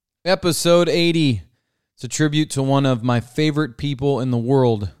Episode 80. It's a tribute to one of my favorite people in the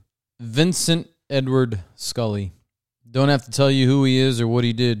world, Vincent Edward Scully. Don't have to tell you who he is or what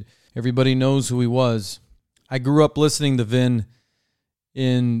he did. Everybody knows who he was. I grew up listening to Vin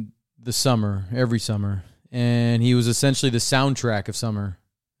in the summer, every summer, and he was essentially the soundtrack of summer.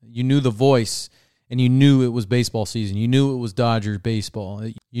 You knew the voice, and you knew it was baseball season. You knew it was Dodgers baseball.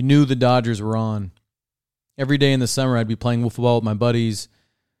 You knew the Dodgers were on. Every day in the summer, I'd be playing wiffle ball with my buddies,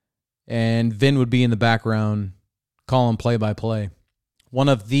 and Vin would be in the background calling play-by-play. One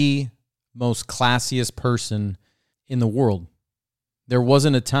of the most classiest person in the world. There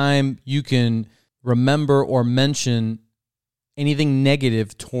wasn't a time you can remember or mention anything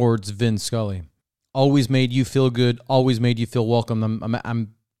negative towards Vin Scully. Always made you feel good, always made you feel welcome.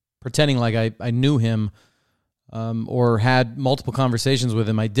 I'm pretending like I knew him or had multiple conversations with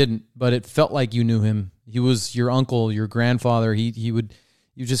him. I didn't, but it felt like you knew him. He was your uncle, your grandfather.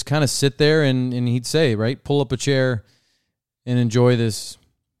 You just kind of sit there and he'd say, right, pull up a chair and enjoy this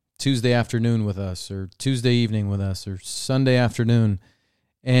Tuesday afternoon with us, or Tuesday evening with us, or Sunday afternoon.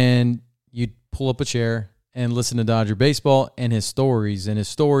 And you'd pull up a chair and listen to Dodger baseball and his stories. And his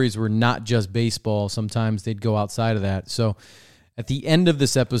stories were not just baseball. Sometimes they'd go outside of that. So at the end of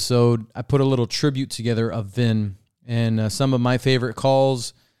this episode, I put a little tribute together of Vin and some of my favorite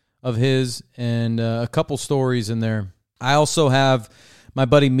calls of his and a couple stories in there. I also have my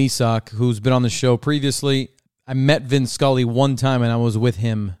buddy Misak, who's been on the show previously. I met Vin Scully one time, and I was with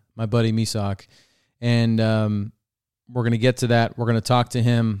him, my buddy Misak. And we're going to get to that. We're going to talk to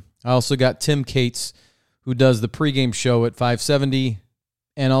him. I also got Tim Cates, who does the pregame show at 570,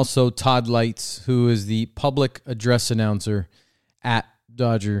 and also Todd Lights, who is the public address announcer at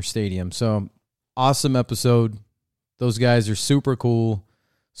Dodger Stadium. So awesome episode. Those guys are super cool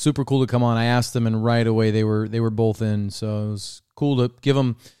to come on. I asked them, and right away they were both in. So it was cool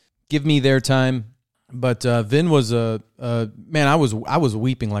to give me their time. But Vin was man. I was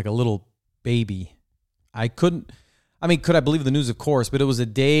weeping like a little baby. Could I believe the news? Of course, but it was a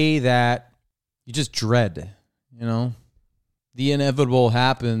day that you just dread. You know, the inevitable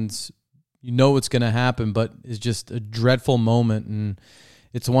happens. You know it's going to happen, but it's just a dreadful moment, and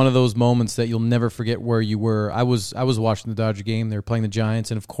it's one of those moments that you'll never forget where you were. I was watching the Dodger game. They were playing the Giants,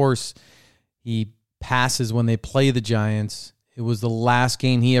 and of course, he passes when they play the Giants. It was the last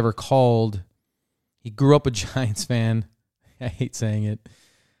game he ever called. He grew up a Giants fan. I hate saying it.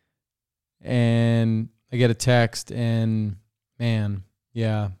 And I get a text, and man,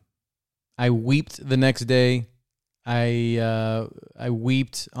 yeah, I weeped the next day. I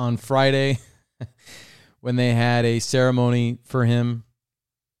weeped on Friday when they had a ceremony for him,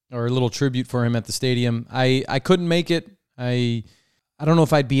 or a little tribute for him at the stadium. I couldn't make it. I don't know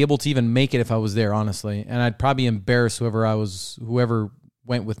if I'd be able to even make it if I was there, honestly. And I'd probably embarrass whoever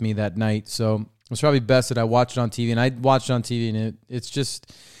went with me that night. So it was probably best that I watched it on TV. And I watched it on TV, and it's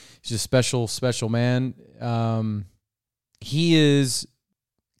just special, special man. He is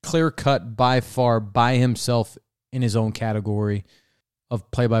clear-cut by far by himself in his own category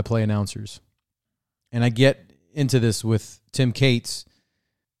of play-by-play announcers. And I get into this with Tim Cates.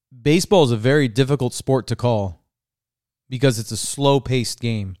 Baseball is a very difficult sport to call because it's a slow-paced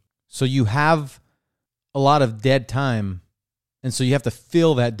game. So you have a lot of dead time, and so you have to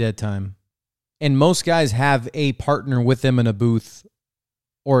fill that dead time. And most guys have a partner with them in a booth,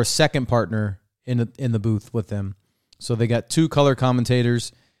 or a second partner in the booth with them. So they got two color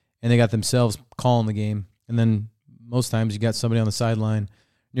commentators, and they got themselves calling the game. And then most times you got somebody on the sideline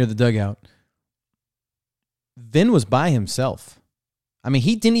near the dugout. Vin was by himself. I mean,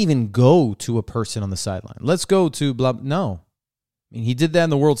 he didn't even go to a person on the sideline. Let's go to blah. No. I mean, he did that in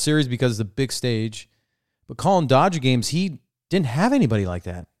the World Series because of the big stage. But calling Dodger games, he didn't have anybody like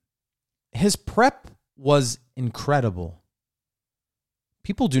that. His prep was incredible.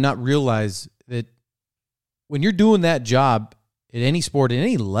 People do not realize that when you're doing that job at any sport, at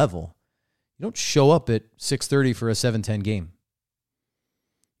any level, you don't show up at 6:30 for a 7:10 game.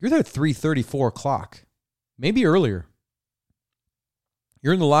 You're there at 3:30, 4 o'clock, maybe earlier.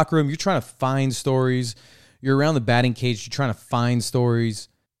 You're in the locker room. You're trying to find stories. You're around the batting cage. You're trying to find stories.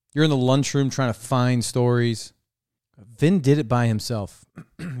 You're in the lunchroom trying to find stories. Vin did it by himself.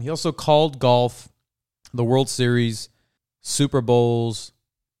 He also called golf, the World Series, Super Bowls.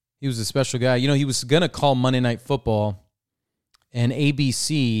 He was a special guy. You know, he was going to call Monday Night Football, and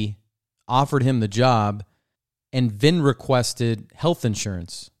ABC offered him the job, and Vin requested health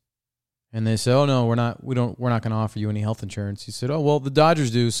insurance. And they said, "Oh no, we're not going to offer you any health insurance." He said, "Oh, well, the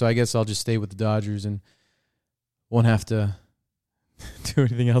Dodgers do, so I guess I'll just stay with the Dodgers and won't have to do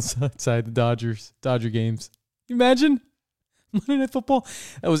anything else outside the Dodger games." Can you imagine? Monday Night Football.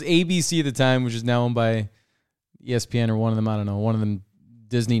 That was ABC at the time, which is now owned by ESPN or one of them. I don't know, one of them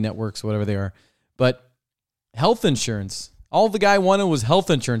Disney networks, whatever they are. But health insurance. All the guy wanted was health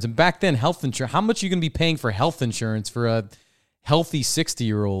insurance. And back then, health insurance, how much are you going to be paying for health insurance for a healthy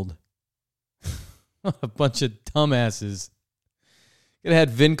 60-year-old? A bunch of dumbasses. It had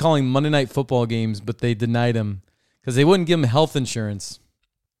Vin calling Monday Night Football games, but they denied him because they wouldn't give him health insurance.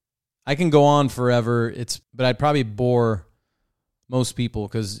 I can go on forever, but I'd probably bore most people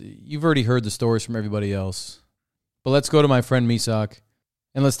because you've already heard the stories from everybody else. But let's go to my friend Misak,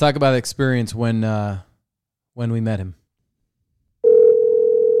 and let's talk about the experience when we met him.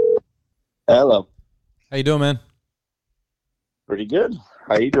 Hello. How you doing, man? Pretty good.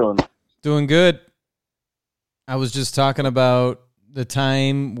 How you doing? Doing good. I was just talking about the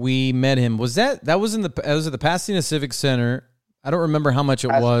time we met him. Was that was at the Pasadena Civic Center. I don't remember how much it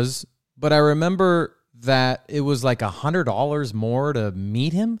was, but I remember that it was like $100 more to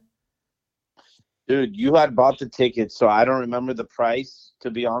meet him. Dude, you had bought the ticket, so I don't remember the price,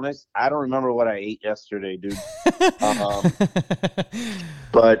 to be honest. I don't remember what I ate yesterday, dude.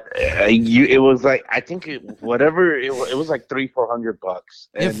 But it was like, I think it was like $300-400.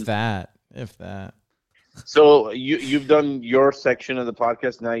 If that. So you've done your section of the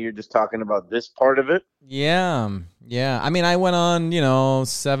podcast. Now you're just talking about this part of it. Yeah. I mean, I went on,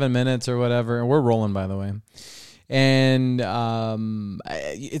 7 minutes or whatever, and we're rolling, by the way. And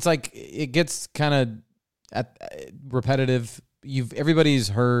it's like it gets kind of repetitive. Everybody's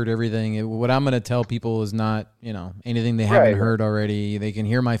heard everything. What I'm going to tell people is not, anything they haven't heard already. They can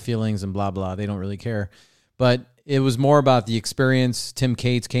hear my feelings and blah blah. They don't really care. But it was more about the experience. Tim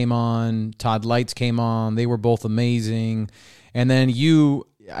Cates came on, Todd Lights came on. They were both amazing. And then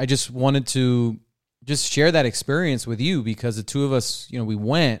I just wanted to just share that experience with you because the two of us, we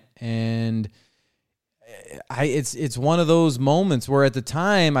went, and it's one of those moments where at the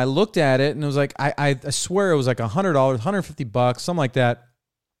time I looked at it and it was like, I swear it was like $100, $150, something like that.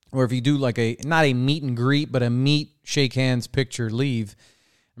 Or if you do like not a meet and greet, but a meet, shake hands, picture, leave.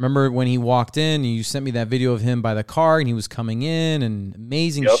 Remember when he walked in, you sent me that video of him by the car and he was coming in and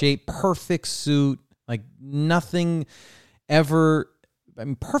amazing shape, perfect suit, like nothing ever. I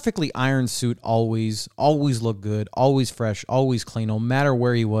mean, perfectly ironed suit, always looked good, always fresh, always clean, no matter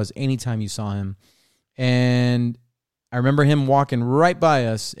where he was, anytime you saw him. And I remember him walking right by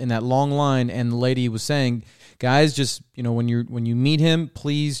us in that long line, and the lady was saying, guys, just, when you meet him,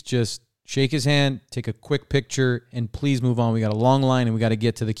 please just shake his hand, take a quick picture, and please move on. We got a long line, and we got to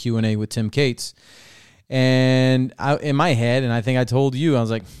get to the Q&A with Tim Cates. And in my head, and I think I told you, I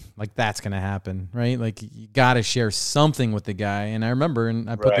was like that's going to happen, right? Like, you got to share something with the guy. And I remember, and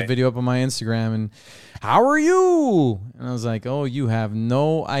I put the video up on my Instagram, and how are you? And I was like, oh, you have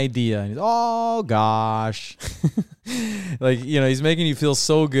no idea. And he's, oh, gosh. He's making you feel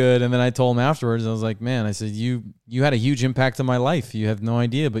so good. And then I told him afterwards, I was like, man, I said, you had a huge impact on my life. You have no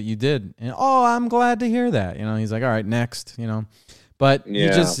idea, but you did. And, oh, I'm glad to hear that. He's like, all right, next, But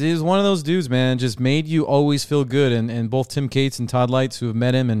he's one of those dudes, man, just made you always feel good. And both Tim Cates and Todd Lights, who have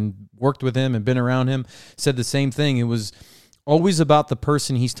met him and worked with him and been around him, said the same thing. It was always about the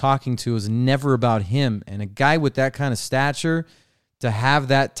person he's talking to. It was never about him. And a guy with that kind of stature, to have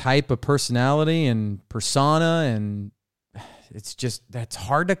that type of personality and persona, and that's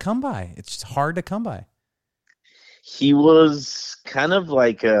hard to come by. It's just hard to come by. He was kind of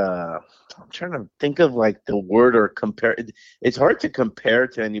like I'm trying to think of like the word or compare. It's hard to compare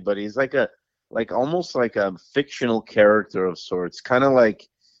to anybody. He's like almost like a fictional character of sorts. Kind of like,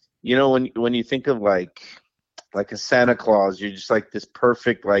 when you think of like a Santa Claus, you're just like this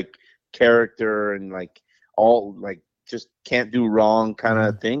perfect like character and like all like just can't do wrong kind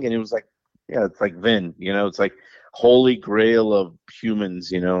of thing. And it was like, it's like Vin. It's like holy grail of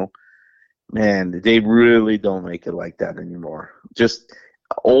humans. Man, they really don't make it like that anymore. Just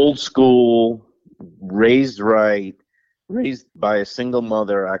old school, raised right, raised by a single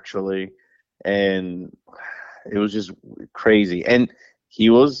mother, actually. And it was just crazy. And he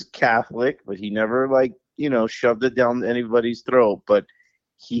was Catholic, but he never, shoved it down anybody's throat. But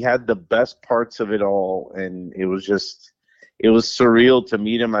he had the best parts of it all. And it was surreal to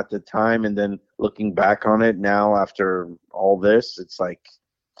meet him at the time. And then looking back on it now after all this, it's like,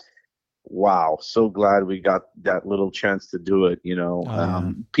 wow, so glad we got that little chance to do it.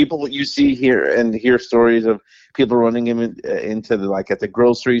 People you see here and hear stories of people running him into at the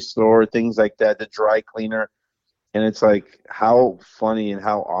grocery store, things like that, the dry cleaner. And it's like, how funny and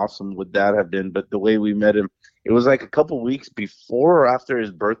how awesome would that have been? But the way we met him, it was like a couple weeks before or after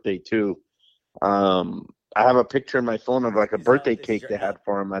his birthday too. I have a picture in my phone of like a birthday cake they had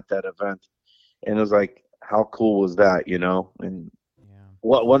for him at that event. And it was like, how cool was that, you know? And Yeah.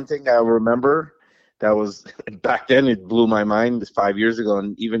 what one thing I remember that was back then, it blew my mind 5 years ago,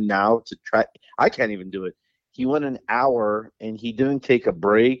 and even now to try, I can't even do it. He went an hour and he didn't take a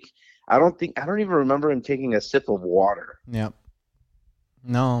break. I don't even remember him taking a sip of water. Yeah.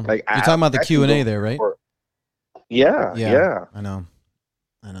 No, Like you're talking about the I can Q&A go there, right? for, yeah, Yeah, yeah. I know.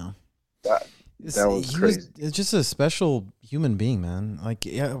 I know. That, that was He was crazy. it's just a special human being, man. Like,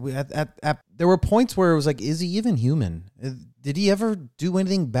 yeah, there were points where it was like, is he even human? Did he ever do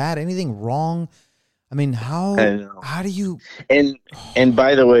anything bad, anything wrong? I mean, I know. how do you? And and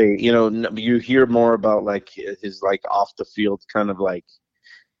by the way, you know, you hear more about like his like off the field kind of like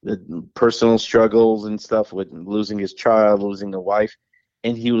the personal struggles and stuff with losing his child, losing a wife,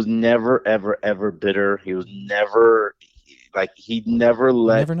 and he was never, ever, ever bitter. He was never like he never You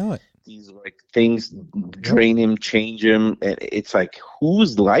let never know it. these like things Yep. drain him, change him, and it's like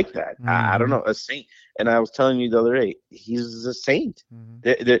who's like that? I don't Mm-hmm. know, a saint. And I was telling you the other day, he's a saint.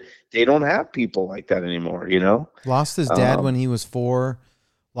 Mm-hmm. They don't have people like that anymore, you know. Lost his dad when Um, he was 4,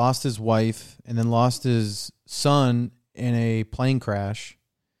 lost his wife, and then lost his son in a plane crash.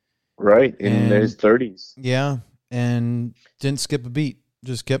 right in his And 30s. yeah, and didn't skip a beat,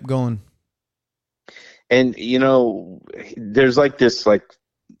 just kept going. And you know, there's like this like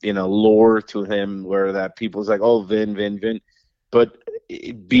lore to him where that people's like, oh, Vin, but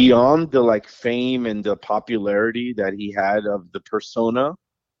beyond the like fame and the popularity that he had of the persona,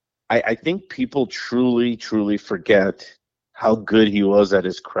 I think people truly forget how good he was at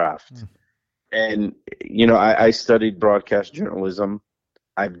his craft. Mm. And you know, I studied broadcast journalism.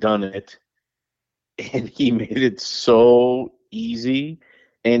 I've done it, and he made it so easy.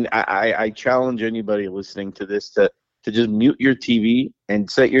 And I challenge anybody listening to this to just mute your TV and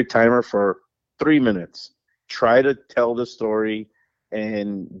set your timer for 3 minutes. Try to tell the story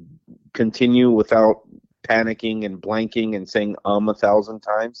and continue without panicking and blanking and saying 1,000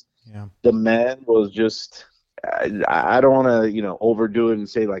 times. Yeah. The man was just, I don't want to, overdo it and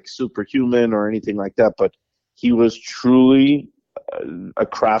say like superhuman or anything like that, but he was truly a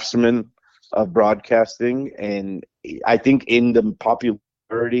craftsman of broadcasting. And I think in the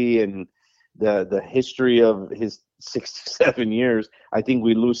popularity and the history of his 67 years, I think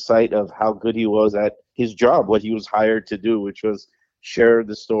we lose sight of how good he was at his job, what he was hired to do, which was share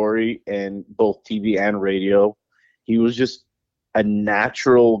the story in both TV and radio. He was just a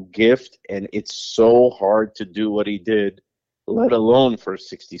natural gift, and it's so hard to do what he did, let alone for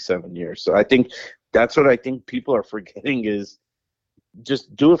 67 years. So I think that's what I think people are forgetting is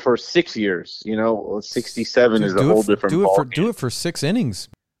just do it for 6 years. 67 is Dude, a whole different ballgame. do it for 6 innings.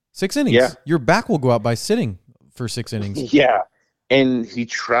 6 innings. Yeah. Your back will go out by sitting for 6 innings. Yeah. And he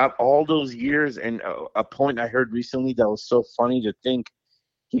trapped all those years. And a point I heard recently that was so funny to think,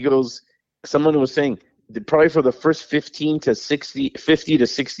 he goes, someone was saying, probably for the first 50 to 60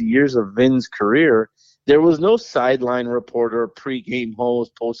 years of Vin's career, there was no sideline reporter, pregame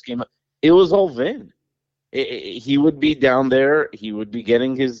host, postgame. It was all Vin. He would be down there. He would be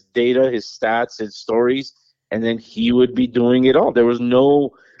getting his data, his stats, his stories, and then he would be doing it all. There was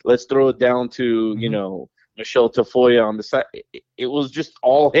no, let's throw it down to, Michelle Tafoya on the side. It was just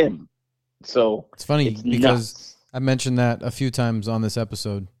all him. So It's funny it's because nuts. I mentioned that a few times on this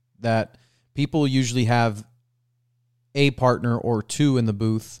episode that people usually have a partner or two in the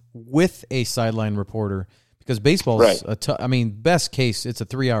booth with a sideline reporter because baseball's Right. best case, it's a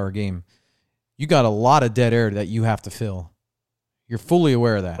 3-hour game. You got a lot of dead air that you have to fill. You're fully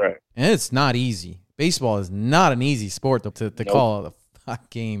aware of that. Right. And it's not easy. Baseball is not an easy sport to Nope. call a fuck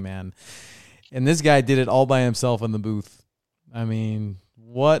game, man. And this guy did it all by himself in the booth. I mean,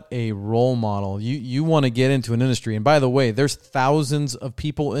 what a role model. You want to get into an industry. And by the way, there's thousands of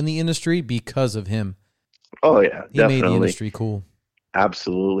people in the industry because of him. Oh yeah, He made the definitely. industry cool.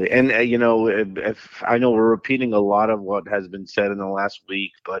 Absolutely. And, if I know we're repeating a lot of what has been said in the last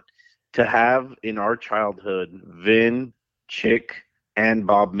week, but to have in our childhood Vin, Chick, and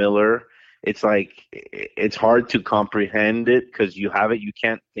Bob Miller, it's like it's hard to comprehend it because you have it. You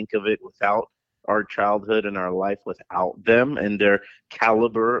can't think of it without our childhood and our life without them and their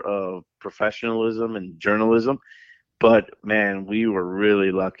caliber of professionalism and journalism. But man, we were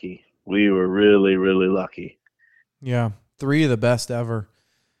really lucky. We were really, really lucky. Yeah. 3 of the best ever.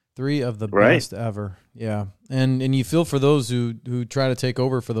 3 of the Right. best ever. Yeah. And you feel for those who try to take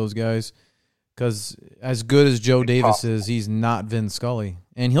over for those guys because as good as Joe Davis is, he's not Vin Scully.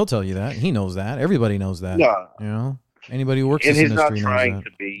 And he'll tell you that. He knows that. Everybody knows that. Yeah. You know? Anybody who works And this he's not industry knows trying that.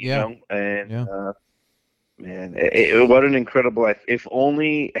 to be, Yeah. and Yeah. man, what an incredible life. If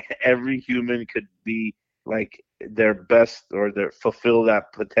only every human could be like their best or fulfill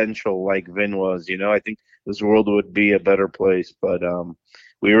that potential like Vin was. I think this world would be a better place. But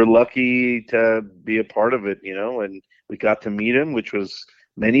we were lucky to be a part of it, and we got to meet him, which was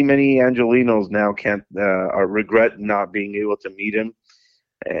many Angelinos now can't regret not being able to meet him.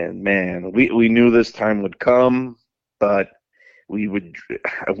 And man, we knew this time would come, but we would.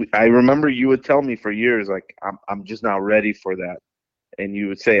 I remember you would tell me for years, like, I'm just not ready for that. And you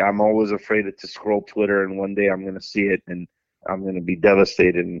would say, I'm always afraid to scroll Twitter, and one day I'm going to see it, and I'm going to be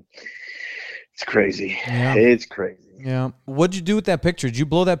devastated. And it's crazy. Yeah. It's crazy. Yeah. What'd you do with that picture? Did you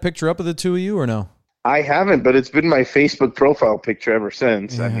blow that picture up of the two of you or no? I haven't, but it's been my Facebook profile picture ever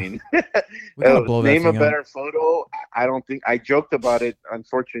since. Yeah. I mean, We gotta blow that name a thing better up. photo. I don't think I joked about it.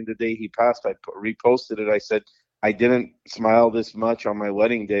 Unfortunately, the day he passed, I reposted it. I said I didn't smile this much on my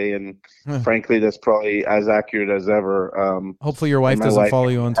wedding day, and Huh. frankly, that's probably as accurate as ever. Hopefully your wife my doesn't wife- follow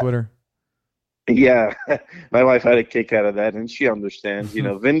you on Twitter. Yeah, my wife had a kick out of that, and she understands.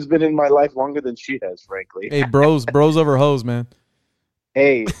 Vin's been in my life longer than she has, frankly. Hey, bros over hoes, man.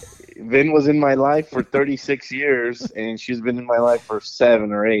 Hey, Vin was in my life for 36 years, and she's been in my life for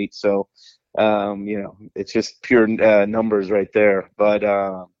 7 or 8. So, it's just pure numbers right there. But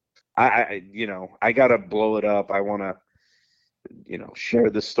I gotta blow it up. I want to, share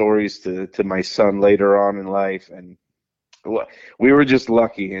the stories to my son later on in life, and we were just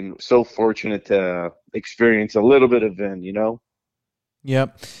lucky and so fortunate to experience a little bit of Vin.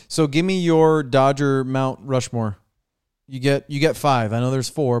 Yep. So give me your Dodger Mount Rushmore. You get 5. I know there's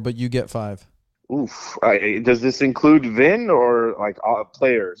 4, but you get 5. Oof. Does this include Vin or like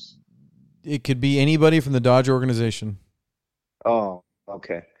players? It could be anybody from the Dodger organization. Oh,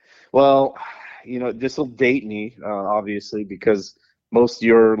 okay. Well, this will date me, obviously, because most of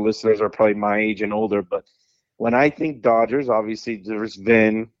your listeners are probably my age and older. But when I think Dodgers, obviously there's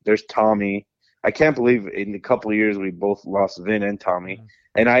Vin, there's Tommy. I can't believe in a couple of years we both lost Vin and Tommy. Mm-hmm.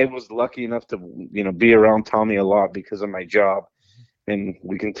 And I was lucky enough to, be around Tommy a lot because of my job. And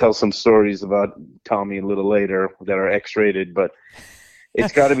we can tell some stories about Tommy a little later that are X-rated, but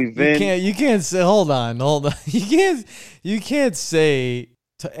it's got to be Vin. You can't say. Hold on. You can't say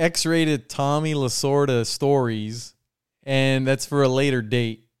to X-rated Tommy Lasorda stories, and that's for a later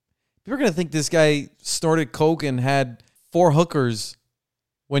date. People are gonna think this guy snorted coke and had 4 hookers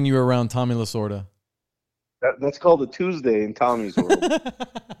when you were around Tommy Lasorda. That's called a Tuesday in Tommy's world.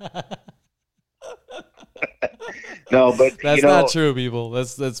 No, but That's not true, people.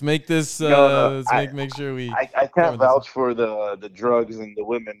 Let's make this. No, let's make sure we. I can't vouch for the drugs and the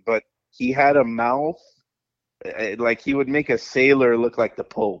women, but he had a mouth like he would make a sailor look like the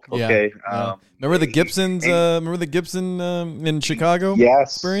Pope. Okay. Yeah. Remember the Gibsons? Remember the Gibson in Chicago?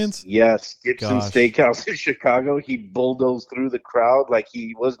 Yes. Experience? Yes. Gibson Gosh. Steakhouse in Chicago. He bulldozed through the crowd like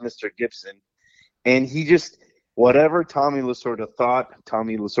he was Mr. Gibson, and he just. Whatever Tommy Lasorda thought,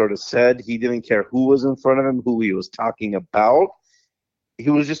 Tommy Lasorda said. He didn't care who was in front of him, who he was talking about. He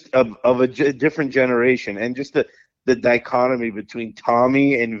was just of a different generation. And just the dichotomy between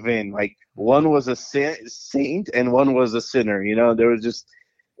Tommy and Vin. Like, one was a saint and one was a sinner. There was just –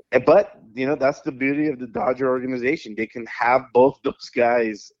 but, that's the beauty of the Dodger organization. They can have both those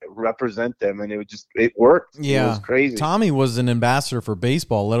guys represent them, and it worked. Yeah. It was crazy. Tommy was an ambassador for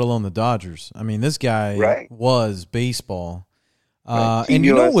baseball, let alone the Dodgers. I mean, this guy was baseball. Right. And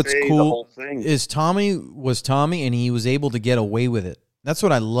you know what's USA, the cool whole thing. is Tommy was Tommy, and he was able to get away with it. That's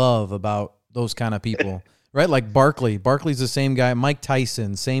what I love about those kind of people, right? Like Barkley. Barkley's the same guy. Mike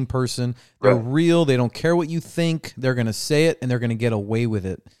Tyson, same person. They're real. They don't care what you think. They're going to say it, and they're going to get away with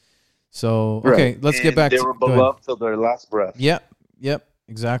it. So, okay, let's get back to. They were beloved till their last breath. Yep,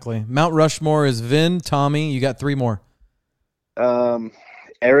 exactly. Mount Rushmore is Vin, Tommy. You got 3 more.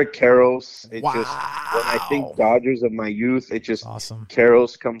 Eric Karros. Just when I think Dodgers of my youth, it just awesome.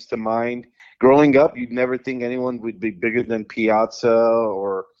 Karros comes to mind. Growing up, you'd never think anyone would be bigger than Piazza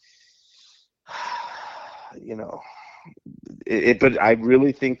or, but I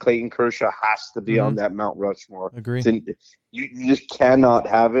really think Clayton Kershaw has to be on that Mount Rushmore. Agree. You just cannot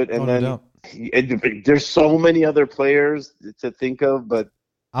have it. And there's so many other players to think of, but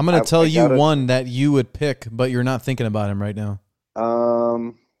I'm going to tell you one that you would pick, but you're not thinking about him right now.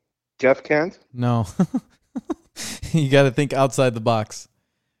 Jeff Kent? No. You got to think outside the box.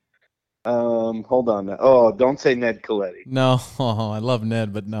 Hold on. Oh, don't say Ned Coletti. No. Oh, I love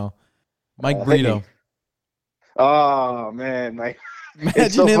Ned, but no. Mike Brito. Oh man,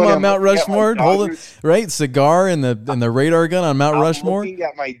 imagine him on Mount Rushmore, holding cigar and the radar gun on Mount Rushmore. I'm looking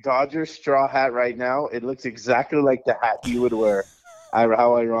at my Dodgers straw hat right now. It looks exactly like the hat he would wear.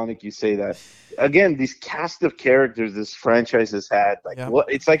 How ironic you say that. Again, these cast of characters this franchise has had,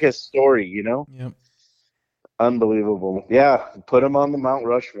 it's like a story, Yep. Unbelievable. Yeah, put him on the Mount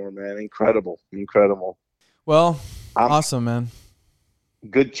Rushmore, man. Incredible. Well, I'm awesome, man.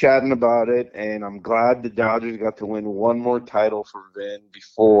 good chatting about it, and I'm glad the Dodgers got to win one more title for Vin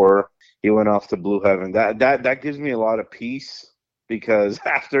before he went off to Blue Heaven. That gives me a lot of peace because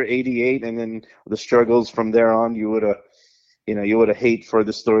after '88 and then the struggles from there on, you would have hate for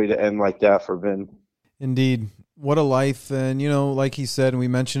the story to end like that for Vin. Indeed. What a life. And, like he said, and we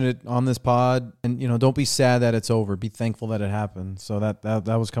mentioned it on this pod, and, don't be sad that it's over. Be thankful that it happened. So that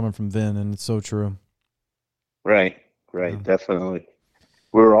was coming from Vin, and it's so true. Right, Yeah. definitely.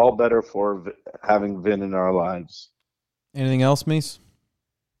 We're all better for having Vin in our lives. Anything else, Mies?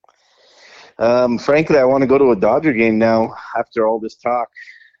 Frankly, I want to go to a Dodger game now after all this talk.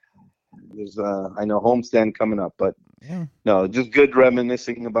 There's, I know homestand coming up, but Yeah. no, just good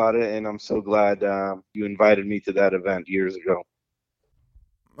reminiscing about it, and I'm so glad you invited me to that event years ago.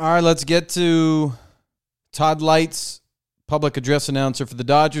 All right, let's get to Todd Lights, public address announcer for the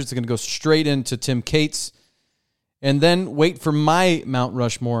Dodgers. They're going to go straight into Tim Cates, and then wait for my Mount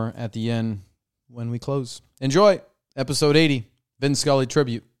Rushmore at the end when we close. Enjoy episode 80, Vin Scully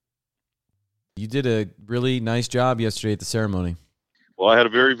tribute. You did a really nice job yesterday at the ceremony. Well, I had a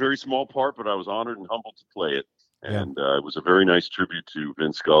very, very small part, but I was honored and humbled to play it. And it was a very nice tribute to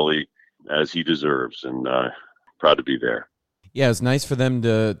Vin Scully, as he deserves, and proud to be there. Yeah, it's nice for them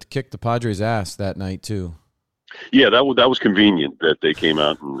to kick the Padres' ass that night, too. Yeah, that was convenient that they came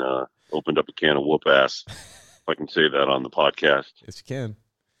out and opened up a can of whoop ass, if I can say that on the podcast. Yes, you can.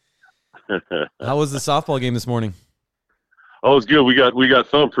 How was the softball game this morning? Oh, it's good. We got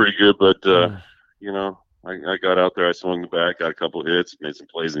thumped pretty good, but, I got out there, I swung the bat, got a couple of hits, made some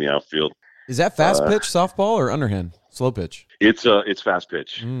plays in the outfield. Is that fast pitch softball or underhand? Slow pitch? It's fast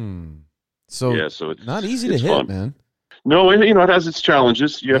pitch. So it's not easy to hit, fun. Man. No, and it has its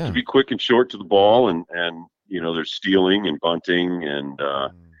challenges. You have to be quick and short to the ball, and there's stealing and bunting and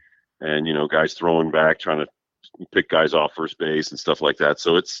guys throwing back, trying to pick guys off first base and stuff like that.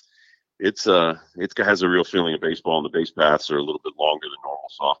 So it has a real feeling of baseball, and the base paths are a little bit longer than normal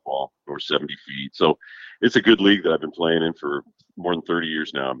softball, or 70 feet. So it's a good league that I've been playing in for more than 30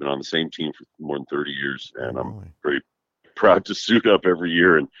 years now. I've been on the same team for more than 30 years, and I'm very proud to suit up every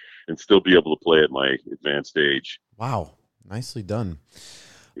year and still be able to play at my advanced age. Wow. Nicely done.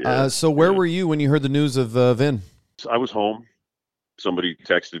 Yeah. So where were you when you heard the news of Vin? I was home. Somebody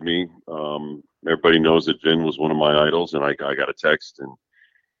texted me. Everybody knows that Vin was one of my idols, and I got a text and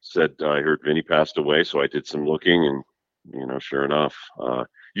said, I heard Vinny passed away, so I did some looking, and sure enough.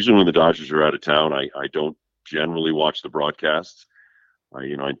 Usually when the Dodgers are out of town, I don't generally watch the broadcasts. I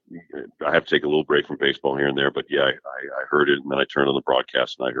have to take a little break from baseball here and there, but yeah, I heard it, and then I turned on the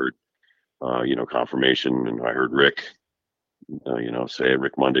broadcast and I heard, confirmation, and I heard Rick, say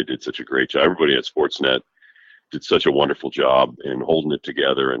Rick Monday did such a great job. Everybody at Sportsnet did such a wonderful job in holding it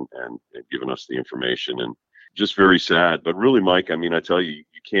together and giving us the information, and just very sad. But really, Mike, I tell you,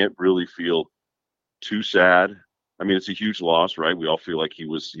 you can't really feel too sad. It's a huge loss, right? We all feel like he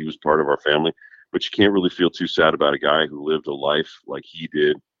was part of our family. But you can't really feel too sad about a guy who lived a life like he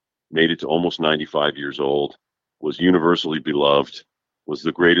did, made it to almost 95 years old, was universally beloved, was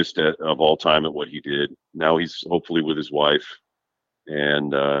the greatest of all time at what he did. Now he's hopefully with his wife.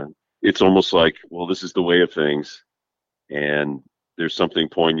 And it's almost like, well, this is the way of things. And there's something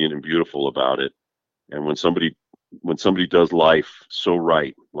poignant and beautiful about it. And when somebody does life so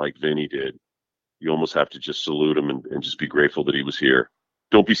right, like Vinny did, you almost have to just salute him and just be grateful that he was here.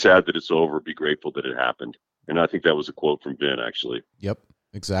 Don't be sad that it's over. Be grateful that it happened. And I think that was a quote from Vin, actually. Yep,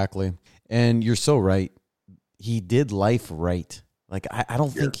 exactly. And you're so right. He did life right. Like, I don't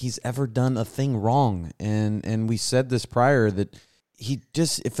think he's ever done a thing wrong. And we said this prior, that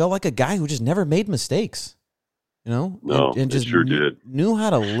it felt like a guy who just never made mistakes, No, and just sure did. Knew how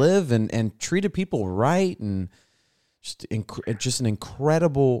to live and treated people right. And just an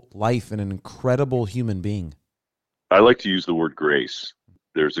incredible life and an incredible human being. I like to use the word grace.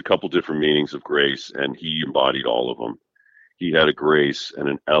 There's a couple different meanings of grace, and he embodied all of them. He had a grace and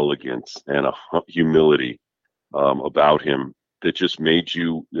an elegance and a humility about him that just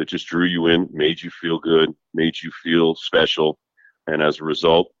drew you in, made you feel good, made you feel special. And as a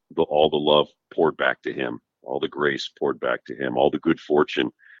result, all the love poured back to him, all the grace poured back to him, all the good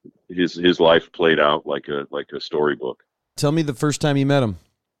fortune. His life played out like a storybook. Tell me the first time you met him.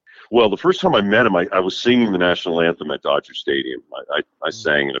 Well, the first time I met him, I was singing the national anthem at Dodger Stadium. I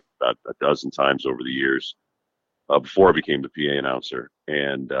sang it about a dozen times over the years before I became the PA announcer.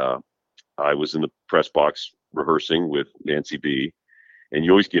 And I was in the press box rehearsing with Nancy B. And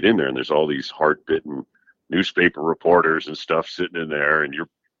you always get in there, and there's all these heart-bitten newspaper reporters and stuff sitting in there, and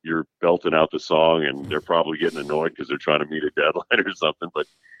you're belting out the song, and they're probably getting annoyed because they're trying to meet a deadline or something. But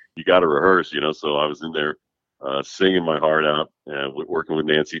you got to rehearse, So I was in there singing my heart out, and working with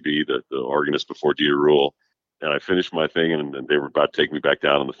Nancy B, the organist before Dieter Rule. And I finished my thing, and they were about to take me back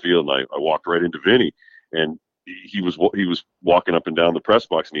down on the field, and I walked right into Vinny, and he was walking up and down the press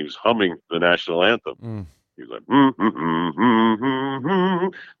box, and he was humming the national anthem. Mm. He was like,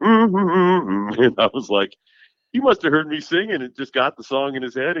 and I was like, he must have heard me singing and just got the song in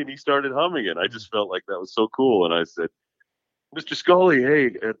his head, and he started humming it. I just felt like that was so cool, and I said, Mr. Scully,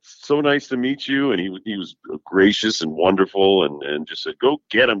 hey, it's so nice to meet you. And he was gracious and wonderful, and just said, go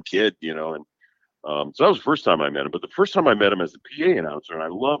get him, kid, And so that was the first time I met him. But the first time I met him as the PA announcer, and I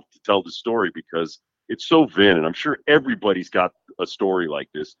love to tell the story because it's so Vin, and I'm sure everybody's got a story like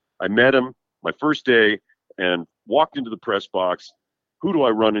this. I met him my first day and walked into the press box. Who do I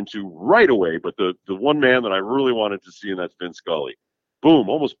run into right away? But the one man that I really wanted to see, and that's Vin Scully. Boom,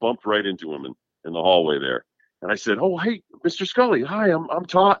 almost bumped right into him in the hallway there. And I said, oh, hey, Mr. Scully, hi, I'm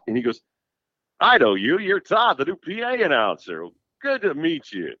Todd. And he goes, I know you. You're Todd, the new PA announcer. Good to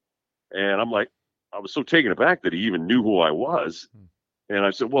meet you. And I'm like, I was so taken aback that he even knew who I was. And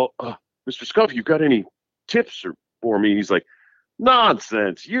I said, well, Mr. Scully, you got any tips for me? He's like,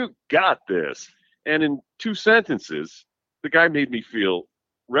 nonsense. You got this. And in 2 sentences, the guy made me feel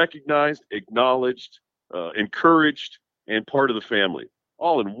recognized, acknowledged, encouraged, and part of the family,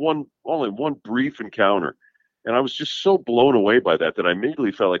 all in one brief encounter. And I was just so blown away by that I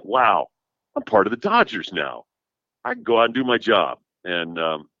immediately felt like, wow, I'm part of the Dodgers now. I can go out and do my job. And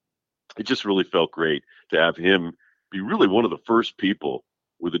it just really felt great to have him be really one of the first people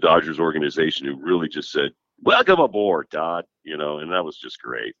with the Dodgers organization who really just said, welcome aboard, Todd, and that was just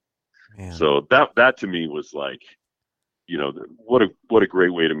great. Man. So that to me was like, what a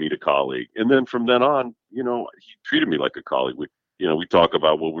great way to meet a colleague. And then from then on, he treated me like a colleague. We talk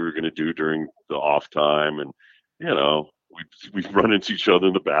about what we were going to do during the off time, and we run into each other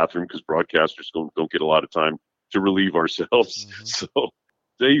in the bathroom because broadcasters don't get a lot of time to relieve ourselves. Mm-hmm. So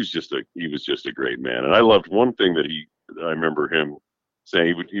he was just a great man. And I loved one thing that I remember him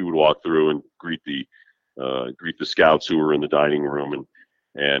saying. He would walk through and greet the scouts who were in the dining room,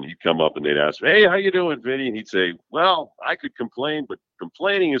 and he'd come up and they'd ask, hey, how you doing, Vinny? And he'd say, well, I could complain, but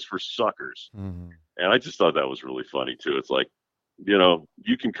complaining is for suckers. Mm-hmm. And I just thought that was really funny too. It's like,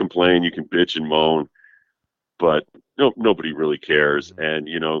 you can complain, you can bitch and moan, but nobody really cares. And,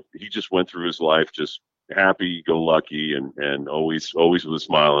 he just went through his life just happy, go lucky, and always with a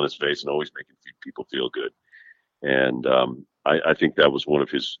smile on his face and always making people feel good. And I think that was one of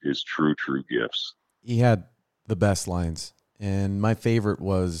his true gifts. He had the best lines. And my favorite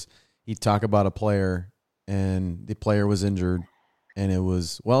was he'd talk about a player and the player was injured. And it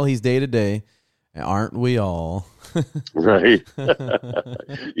was, well, he's day to day. Aren't we all? Right.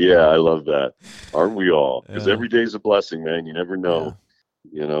 Yeah, I love that. Aren't we all? Because every day's a blessing, man. You never know.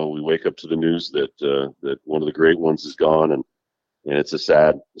 Yeah. We wake up to the news that one of the great ones is gone, and it's a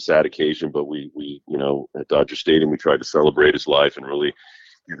sad occasion. But we at Dodger Stadium we tried to celebrate his life and really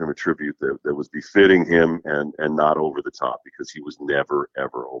give him a tribute that was befitting him and not over the top, because he was never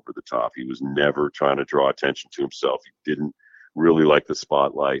ever over the top. He was never trying to draw attention to himself. He didn't really like the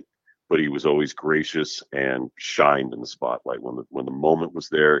spotlight. But he was always gracious and shined in the spotlight. When the moment was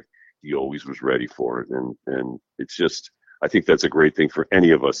there, he always was ready for it. And it's just, I think that's a great thing for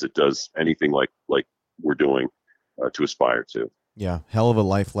any of us that does anything like we're doing to aspire to. Yeah, hell of a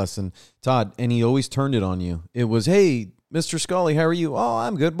life lesson. Todd, and he always turned it on you. It was, hey, Mr. Scully, how are you? Oh,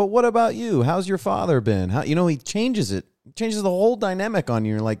 I'm good. But what about you? How's your father been? He changes it. He changes the whole dynamic on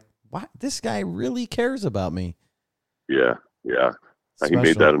you. You're like, what? This guy really cares about me. Yeah. Special. He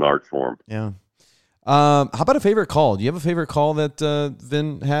made that an art form. Yeah. How about a favorite call? Do you have a favorite call that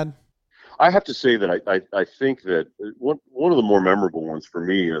Vin had? I have to say that I think that one of the more memorable ones for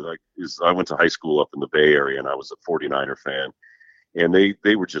me is I went to high school up in the Bay Area, and I was a 49er fan. And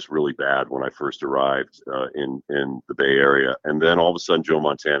they were just really bad when I first arrived in the Bay Area. And then all of a sudden Joe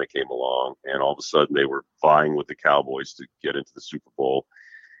Montana came along, and all of a sudden they were vying with the Cowboys to get into the Super Bowl.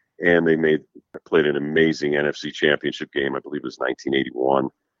 And they played an amazing NFC Championship game. I believe it was 1981.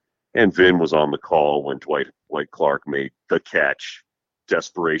 And Vin was on the call when Dwight Clark made the catch.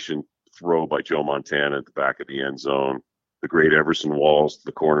 Desperation throw by Joe Montana at the back of the end zone. The great Everson Walls,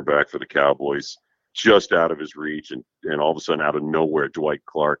 the cornerback for the Cowboys, just out of his reach. And all of a sudden, out of nowhere, Dwight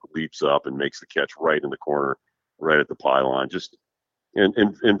Clark leaps up and makes the catch right in the corner, right at the pylon.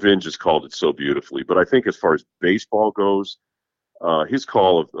 And Vin just called it so beautifully. But I think as far as baseball goes, his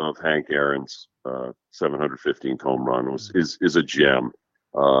call of Hank Aaron's 715th home run is a gem.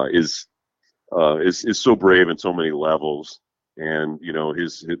 Is so brave in so many levels, and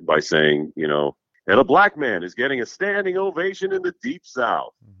his by saying and a black man is getting a standing ovation in the Deep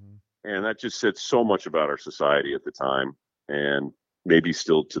South. Mm-hmm. And that just said so much about our society at the time, and maybe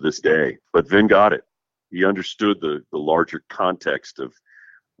still to this day. But Vin got it. He understood the larger context of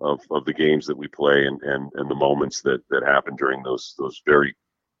the games that we play, and the moments that happen during those very,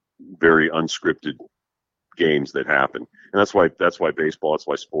 very unscripted games that happen. And that's why baseball, that's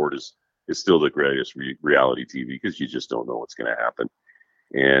why sport is still the greatest reality TV, because you just don't know what's going to happen.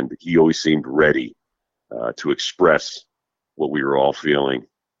 And he always seemed ready to express what we were all feeling,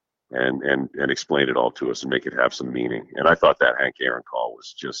 and explain it all to us and make it have some meaning. And I thought that Hank Aaron call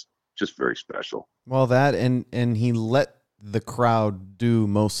was just very special. Well, that and he let the crowd do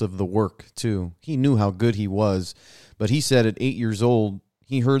most of the work too. He knew how good he was, but he said at 8 years old,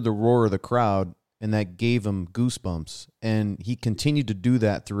 he heard the roar of the crowd, and that gave him goosebumps. And he continued to do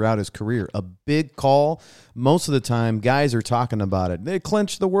that throughout his career. A big call, most of the time, guys are talking about it. They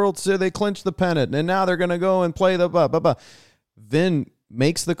clinched the World Series, they clinched the pennant, and now they're going to go and play the blah, blah, blah. Vin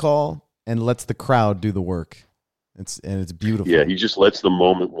makes the call and lets the crowd do the work. It's beautiful. Yeah, he just lets the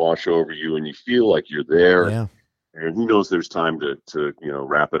moment wash over you, and you feel like you're there. Yeah. And he knows there's time to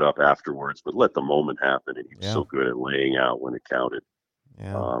wrap it up afterwards, but let the moment happen. And he was so good at laying out when it counted.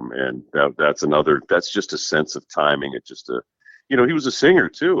 Yeah. And that's just a sense of timing. It just he was a singer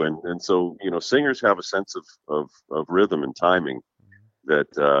too, and so singers have a sense of rhythm and timing that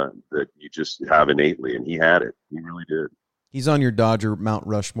you just have innately, and he had it. He really did. He's on your Dodger Mount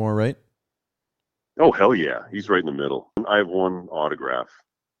Rushmore, right? Oh, hell yeah. He's right in the middle. I have one autograph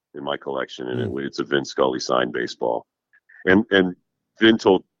in my collection, and it's a Vin Scully signed baseball. And Vin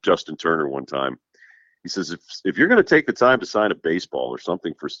told Justin Turner one time, he says, if you're going to take the time to sign a baseball or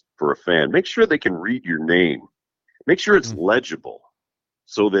something for a fan, make sure they can read your name. Make sure it's legible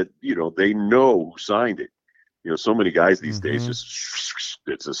so that, they know who signed it. So many guys these days just,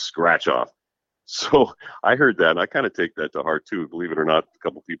 it's a scratch off. So I heard that, and I kind of take that to heart too. Believe it or not, a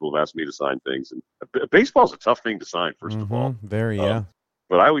couple people have asked me to sign things, and baseball's a tough thing to sign. First of all, very, yeah.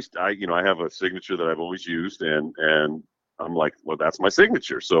 But I have a signature that I've always used, and I'm like, well, that's my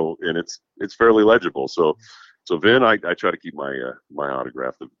signature. So, and it's fairly legible. So Vin, I try to keep my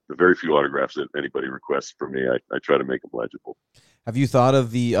autograph, the very few autographs that anybody requests from me, I try to make them legible. Have you thought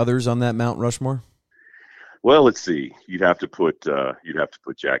of the others on that Mount Rushmore? Well, let's see. You'd have to put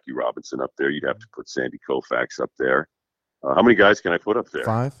Jackie Robinson up there. You'd have to put Sandy Koufax up there. How many guys can I put up there?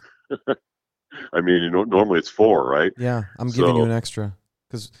 5. I mean, normally it's 4, right? Yeah, I'm giving you an extra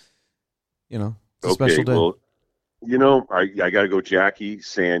because it's a special day. Well, I got to go Jackie,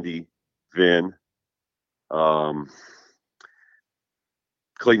 Sandy, Vin, Clayton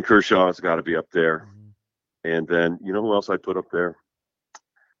Kershaw's got to be up there, and then who else I put up there?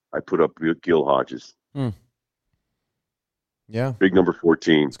 I put up Gil Hodges. Yeah. Big number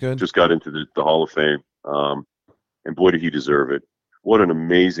 14. That's good. Just got into the Hall of Fame. And boy, did he deserve it. What an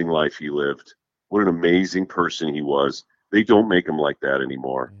amazing life he lived. What an amazing person he was. They don't make him like that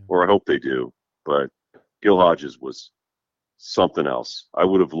anymore, or I hope they do. But Gil Hodges was something else. I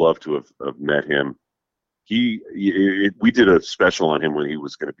would have loved to have met him. We did a special on him when he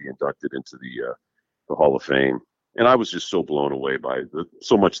was going to be inducted into the Hall of Fame. And I was just so blown away by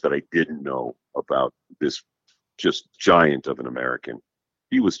so much that I didn't know about this just giant of an American.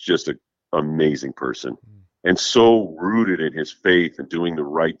 He was just an amazing person, and so rooted in his faith and doing the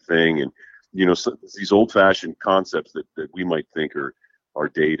right thing. And, so these old fashioned concepts that we might think are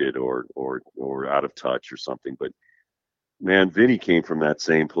dated or out of touch or something. But man, Vinny came from that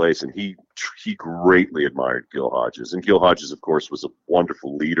same place, and he greatly admired Gil Hodges. And Gil Hodges, of course, was a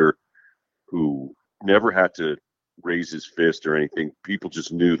wonderful leader who never had to raise his fist or anything. People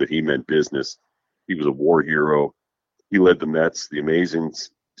just knew that he meant business. He was a war hero. He led the Mets, the Amazings,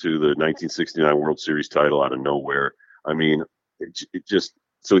 to the 1969 World Series title out of nowhere. I mean, it just,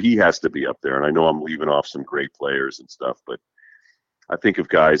 so he has to be up there. And I know I'm leaving off some great players and stuff, but I think of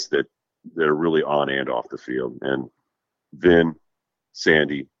guys that are really on and off the field. And Vin,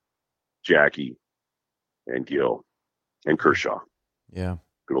 Sandy, Jackie, and Gil, and Kershaw. Yeah.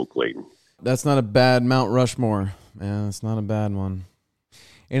 Good old Clayton. That's not a bad Mount Rushmore. Yeah, that's not a bad one.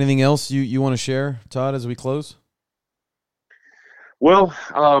 Anything else you want to share, Todd, as we close? Well,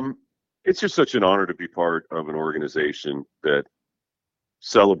 it's just such an honor to be part of an organization that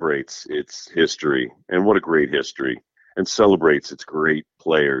celebrates its history, and what a great history, and celebrates its great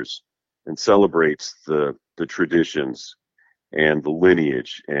players, and celebrates the traditions and the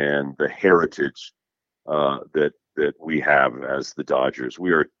lineage and the heritage that we have as the Dodgers.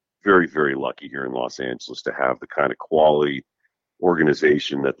 We are very, very lucky here in Los Angeles to have the kind of quality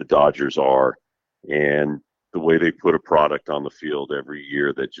organization that the Dodgers are, and the way they put a product on the field every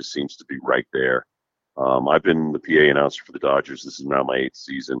year that just seems to be right there. I've been the PA announcer for the Dodgers. This is now my 8th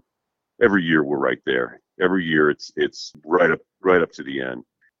season, every year we're right there. Every year it's right up to the end,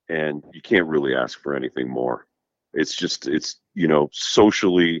 and you can't really ask for anything more. It's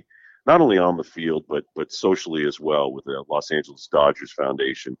socially, not only on the field but socially as well, with the Los Angeles Dodgers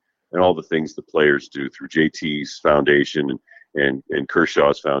Foundation and all the things the players do through JT's foundation and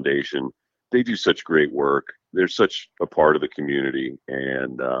Kershaw's foundation. They do such great work. They're such a part of the community,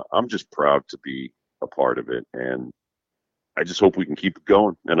 and I'm just proud to be a part of it. And I just hope we can keep it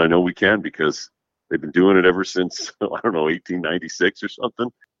going. And I know we can, because they've been doing it ever since, I don't know, 1896 or something.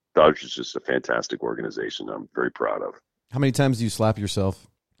 Dodgers is just a fantastic organization I'm very proud of. How many times do you slap yourself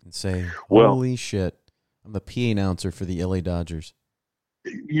and say, Well, holy shit, I'm the PA announcer for the LA Dodgers?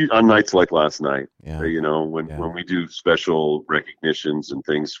 On nights like last night, Yeah. When we do special recognitions and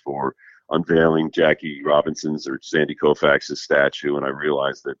things for unveiling Jackie Robinson's or Sandy Koufax's statue, and I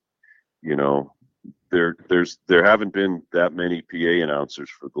realized that, there haven't been that many PA announcers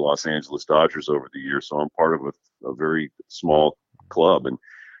for the Los Angeles Dodgers over the years, so I'm part of a very small club. And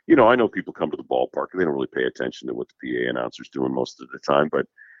I know people come to the ballpark and they don't really pay attention to what the PA announcer's doing most of the time, but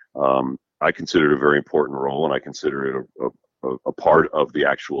I consider it a very important role, and I consider it a part of the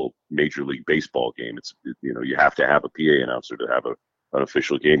actual Major League Baseball game. It's you have to have a PA announcer to have an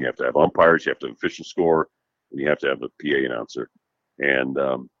official game. You have to have umpires, you have to have official score, and you have to have a PA announcer. And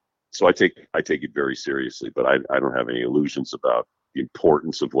so I take it very seriously, but I don't have any illusions about the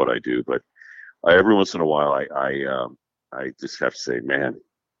importance of what I do. But every once in a while, I just have to say, man,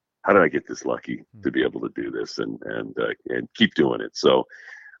 how did I get this lucky to be able to do this and keep doing it? So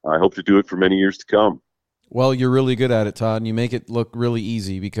I hope to do it for many years to come. Well, you're really good at it, Todd, and you make it look really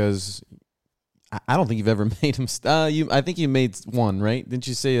easy, because I don't think you've ever made him. I think you made one, right? Didn't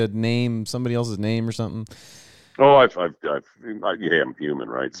you say a name, somebody else's name or something? Oh, I'm human,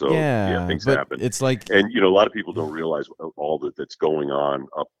 right? So yeah, things happen. It's like, and a lot of people don't realize all that's going on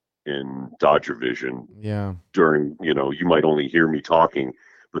up in Dodger Vision. Yeah. During, you might only hear me talking,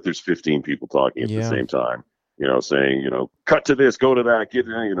 but there's 15 people talking at the same time. Saying, cut to this, go to that, get,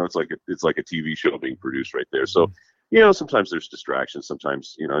 it's like a TV show being produced right there. So, sometimes there's distractions.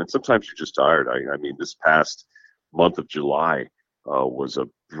 Sometimes, and sometimes you're just tired. I mean, this past month of July was a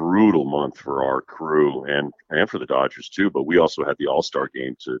brutal month for our crew and for the Dodgers too. But we also had the All-Star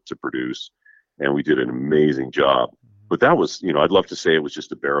game to produce, and we did an amazing job. But that was, I'd love to say it was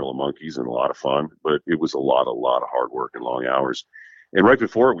just a barrel of monkeys and a lot of fun, but it was a lot of hard work and long hours. And right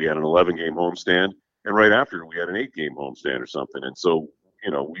before it, we had an 11-game homestand. And right after, we had an 8-game homestand or something. And so,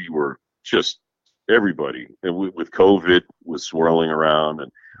 we were just everybody. And with COVID was swirling around.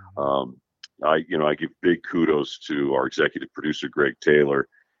 And I give big kudos to our executive producer, Greg Taylor,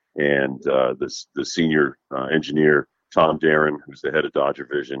 and the senior engineer, Tom Darren, who's the head of Dodger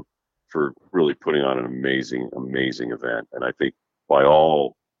Vision, for really putting on an amazing, amazing event. And I think by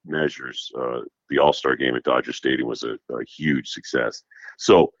all measures, the All-Star game at Dodger Stadium was a huge success.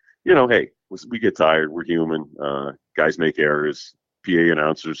 So, hey, we get tired. We're human. Guys make errors. PA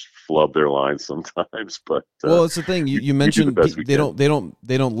announcers flub their lines sometimes, but well, it's the thing you mentioned. They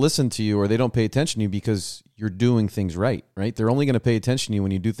don't listen to you, or they don't pay attention to you because you're doing things right. They're only going to pay attention to you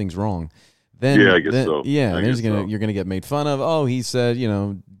when you do things wrong. Then I guess so. Yeah, you're gonna get made fun of. Oh, he said,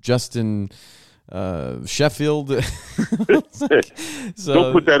 Justin Sheffield. So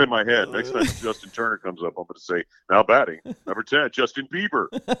don't put that in my head. Next time Justin Turner comes up, I'm going to say, now batting, number 10, Justin Bieber.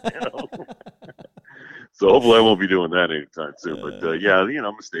 So hopefully I won't be doing that anytime soon. But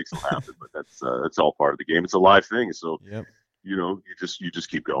mistakes will happen. But that's all part of the game. It's a live thing. So you just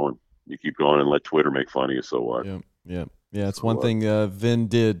keep going. You keep going and let Twitter make fun of you. So what? Yeah. It's one thing Vin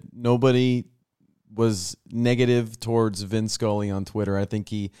did. Nobody was negative towards Vin Scully on Twitter. I think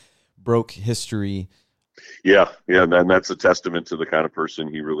he broke history. Yeah, and that's a testament to the kind of person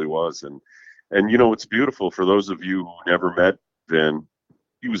he really was. And it's beautiful for those of you who never met Vin.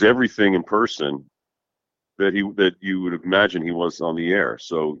 He was everything in person that you would imagine he was on the air.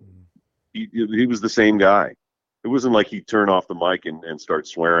 So he was the same guy. It wasn't like he'd turn off the mic and start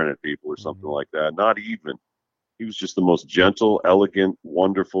swearing at people or something like that. Not even. He was just the most gentle, elegant,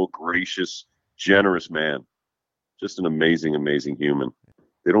 wonderful, gracious, generous man. Just an amazing, amazing human.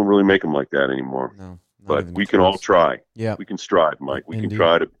 They don't really make them like that anymore. No, but we can all try. Yeah, we can strive, Mike. We can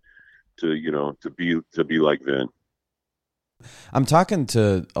try to be like Vin. I'm talking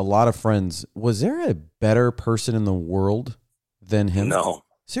to a lot of friends. Was there a better person in the world than him? No,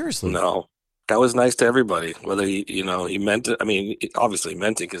 seriously, no. That was nice to everybody. Whether he meant it. I mean, obviously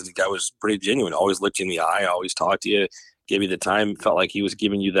meant it, because the guy was pretty genuine. Always looked you in the eye. Always talked to you. Gave you the time. Felt like he was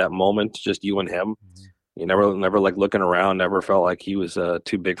giving you that moment, just you and him. Mm-hmm. You never like looking around. Never felt like he was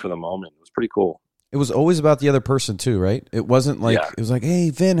too big for the moment. It was pretty cool. It was always about the other person too, right? It wasn't like, Yeah. it was like, hey,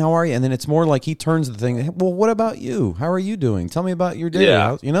 Vin, how are you? And then it's more like he turns the thing, well, what about you? How are you doing? Tell me about your day.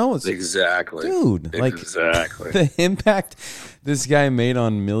 Yeah. You know, it's Exactly. dude, like Exactly. the impact this guy made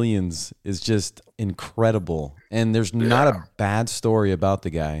on millions is just incredible. And there's not a bad story about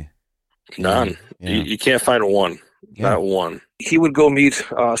the guy. None. Yeah. You can't find one. Yeah. Not one. He would go meet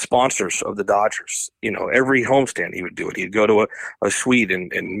sponsors of the Dodgers. Every homestand he would do it. He'd go to a suite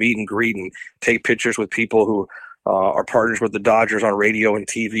and meet and greet and take pictures with people who are partners with the Dodgers on radio and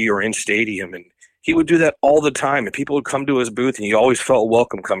TV or in stadium. And he would do that all the time. And people would come to his booth, and you always felt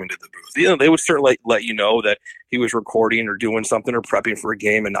welcome coming to the booth. They would certainly let you know that he was recording or doing something or prepping for a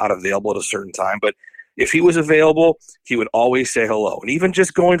game and not available at a certain time. But if he was available, he would always say hello. And even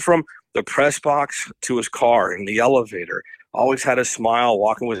just going from the press box to his car in the elevator, always had a smile,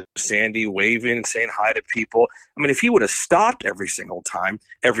 walking with Sandy, waving and saying hi to people. I mean, if he would have stopped every single time,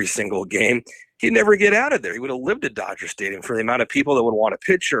 every single game, he'd never get out of there. He would have lived at Dodger Stadium for the amount of people that would want a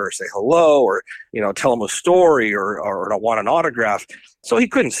picture or say hello or, tell him a story or want an autograph. So he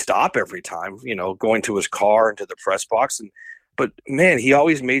couldn't stop every time, going to his car and to the press box. But man, he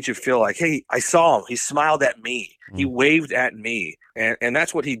always made you feel like, hey, I saw him. He smiled at me. He waved at me. And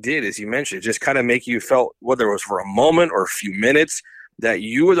that's what he did, as you mentioned, just kind of make you felt, whether it was for a moment or a few minutes, that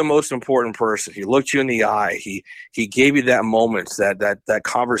you were the most important person. He looked you in the eye. He gave you that moment, that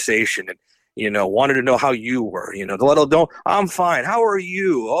conversation, and wanted to know how you were. I'm fine. How are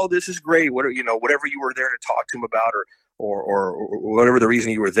you? Oh, this is great. Whatever you were there to talk to him about, or whatever the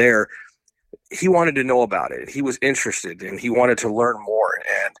reason you were there. He wanted to know about it. He was interested, and he wanted to learn more.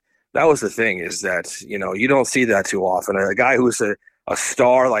 And that was the thing, is that, you don't see that too often. A guy who's a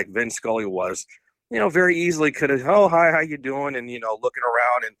star like Vin Scully was, very easily could have, oh, hi, how you doing? And, looking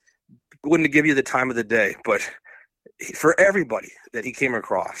around, and wouldn't give you the time of the day. But for everybody that he came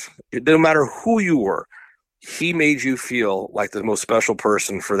across, no matter who you were, he made you feel like the most special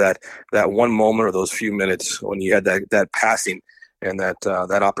person for that one moment or those few minutes when you had that passing and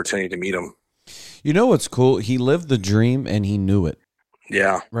that opportunity to meet him. You know what's cool? He lived the dream and he knew it.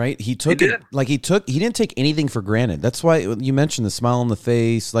 Yeah. Right? He didn't take anything for granted. That's why you mentioned the smile on the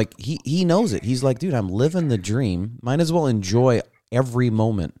face. Like he knows it. He's like, dude, I'm living the dream. Might as well enjoy every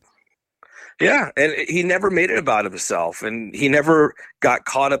moment. Yeah. And he never made it about himself, and he never got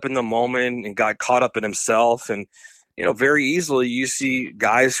caught up in the moment and got caught up in himself. And, very easily you see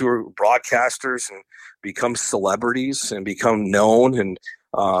guys who are broadcasters and become celebrities and become known, and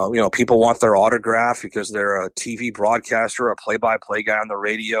people want their autograph because they're a TV broadcaster, a play-by-play guy on the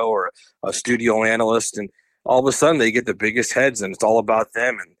radio, or a studio analyst, and all of a sudden they get the biggest heads, and it's all about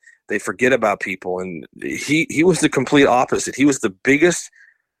them, and they forget about people. And he was the complete opposite. He was the biggest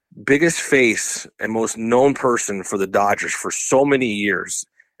face and most known person for the Dodgers for so many years.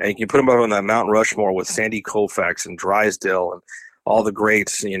 And you can put him up on that Mount Rushmore with Sandy Koufax and Drysdale and all the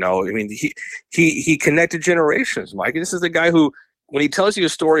greats. I mean, he connected generations, Mike. This is the guy who, when he tells you a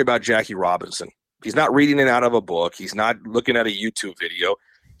story about Jackie Robinson, he's not reading it out of a book. He's not looking at a YouTube video.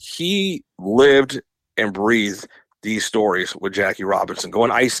 He lived and breathed these stories with Jackie Robinson, going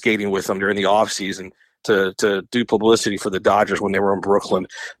ice skating with him during the offseason to do publicity for the Dodgers when they were in Brooklyn,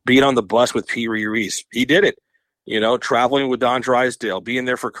 being on the bus with Pete Reese. He did it. Traveling with Don Drysdale, being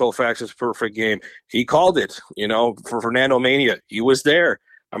there for Koufax's perfect game. He called it, for Fernando Mania. He was there.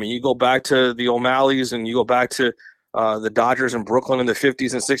 I mean, you go back to the O'Malleys and you go back to the Dodgers in Brooklyn in the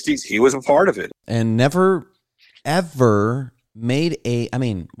 50s and 60s. He was a part of it. And never, ever made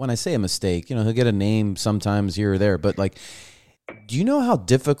when I say a mistake, he'll get a name sometimes here or there, but do you know how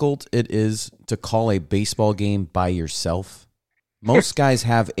difficult it is to call a baseball game by yourself? Most guys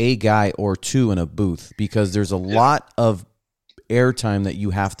have a guy or two in a booth because there's a lot of airtime that you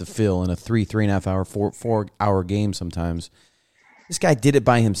have to fill in a 3.5 hour, 4 hour game sometimes. This guy did it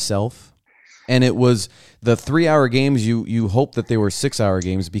by himself. And it was the 3 hour games. You hope that they were 6 hour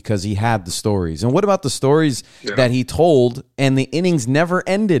games because he had the stories. And what about the stories that he told and the innings never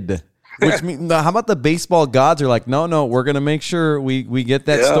ended? Which means, how about the baseball gods are like, no, we're going to make sure we get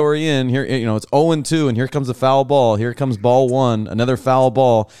that story in here. It's 0-2 and here comes a foul ball. Here comes ball one, another foul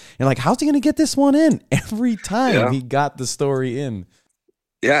ball. And how's he going to get this one in? Every time he got the story in.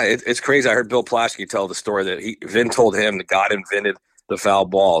 Yeah, it's crazy. I heard Bill Plaschke tell the story that Vin told him that God invented the foul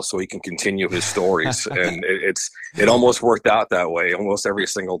ball so he can continue his stories. And it almost worked out that way almost every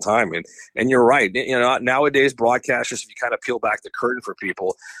single time. And you're right. Nowadays broadcasters, if you kind of peel back the curtain for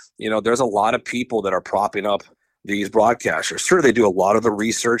people, there's a lot of people that are propping up these broadcasters. Sure, they do a lot of the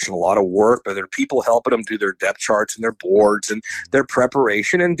research and a lot of work, but there are people helping them do their depth charts and their boards and their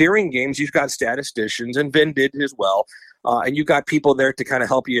preparation. And during games, you've got statisticians, and Vin did as well. and you got people there to kind of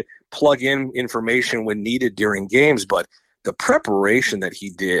help you plug in information when needed during games. But the preparation that he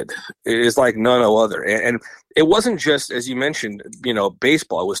did is like none other. And it wasn't just, as you mentioned,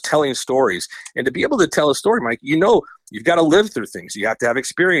 baseball. It was telling stories. And to be able to tell a story, Mike, you've got to live through things. You have to have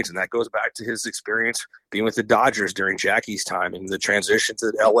experience. And that goes back to his experience being with the Dodgers during Jackie's time and the transition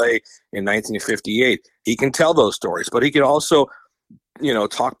to LA in 1958. He can tell those stories, but he can also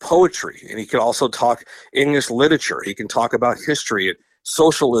talk poetry, and he could also talk English literature. He can talk about history and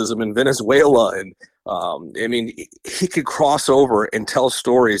socialism in Venezuela. And he could cross over and tell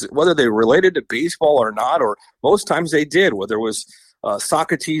stories, whether they related to baseball or not, or most times they did, whether it was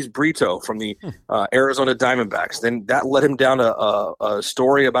Socrates Brito from the Arizona Diamondbacks. Then that led him down a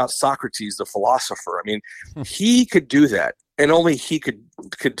story about Socrates, the philosopher. I mean, he could do that. And only he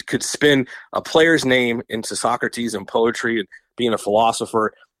could spin a player's name into Socrates and poetry and being a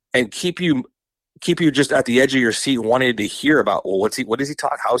philosopher, and keep you just at the edge of your seat wanting to hear about, well, what does he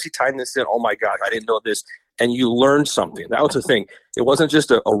talk? How is he tying this in? Oh my God, I didn't know this. And you learned something. That was the thing. It wasn't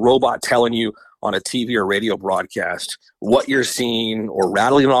just a robot telling you on a TV or radio broadcast what you're seeing, or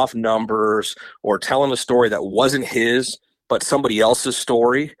rattling off numbers, or telling a story that wasn't his, but somebody else's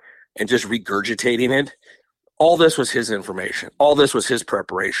story, and just regurgitating it. All this was his information. All this was his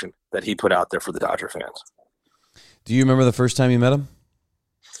preparation that he put out there for the Dodger fans. Do you remember the first time you met him?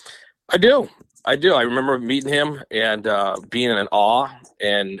 I do. I remember meeting him and being in awe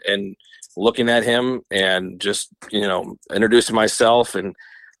and looking at him and just, introducing myself. And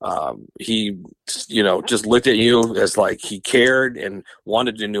he, just looked at you as like he cared and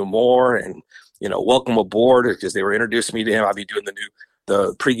wanted to know more, and, welcome aboard, because they were introducing me to him. I'd be doing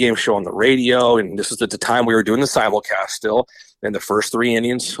the pregame show on the radio. And this is at the time we were doing the simulcast still. And the first 3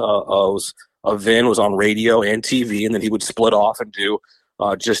 innings of Vin was on radio and TV, and then he would split off and do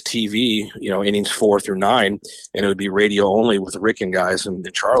just TV, innings 4 through 9, and it would be radio only with Rick and guys and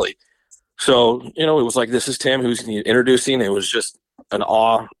Charlie. So, it was like, this is Tim who's introducing. It was just an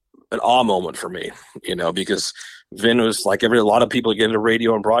awe moment for me, because Vin was like a lot of people get into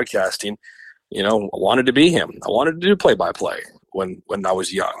radio and broadcasting, I wanted to be him. I wanted to do play-by-play when I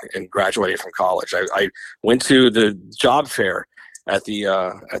was young and graduated from college. I went to the job fair at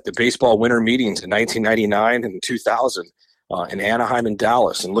the baseball winter meetings in 1999 and 2000 in Anaheim and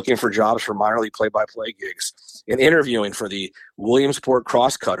Dallas, and looking for jobs for minor league play-by-play gigs, and interviewing for the Williamsport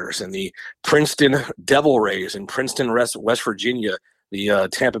Crosscutters and the Princeton Devil Rays in Princeton, West Virginia, the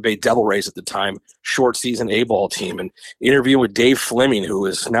Tampa Bay Devil Rays at the time, short season A-ball team, and interviewing with Dave Fleming, who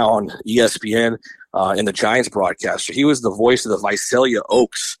is now on ESPN in the Giants broadcaster. He was the voice of the Visalia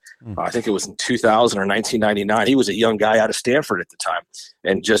Oaks. I think it was in 2000 or 1999. He was a young guy out of Stanford at the time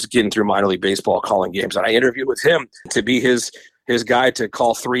and just getting through minor league baseball, calling games. And I interviewed with him to be his guy to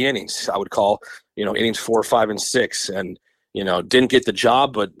call 3 innings. I would call, innings 4, 5, and 6. And, didn't get the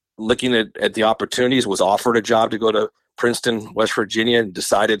job, but looking at the opportunities, was offered a job to go to Princeton, West Virginia, and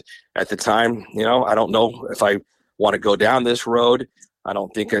decided at the time, I don't know if I want to go down this road. I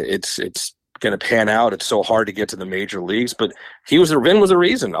don't think it's going to pan out. It's so hard to get to the major leagues, but Vin was the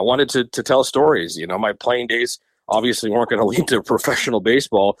reason. I wanted to tell stories. My playing days obviously weren't going to lead to professional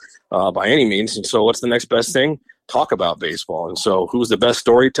baseball by any means. And so what's the next best thing? Talk about baseball. And so who's the best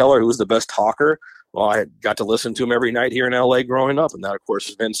storyteller? Who's the best talker? Well, I got to listen to him every night here in LA growing up. And that, of course,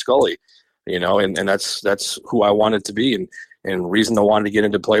 is Vin Scully, and that's who I wanted to be, and reason I wanted to get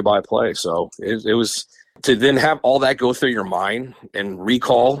into play-by-play. So it was to then have all that go through your mind and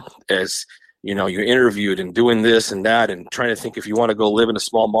recall as, you're interviewed and doing this and that, and trying to think if you want to go live in a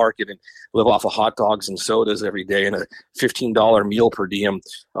small market and live off of hot dogs and sodas every day and a $15 meal per diem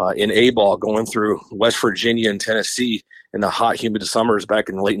in A-ball, going through West Virginia and Tennessee in the hot, humid summers back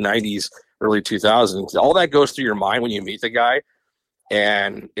in the late 90s, early 2000s. All that goes through your mind when you meet the guy,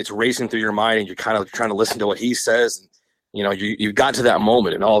 and it's racing through your mind, and you're kind of trying to listen to what he says. And, you got to that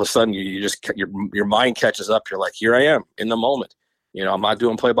moment, and all of a sudden your mind catches up. You're like, here I am in the moment. I'm not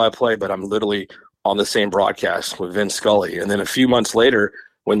doing play-by-play, but I'm literally on the same broadcast with Vin Scully. And then a few months later,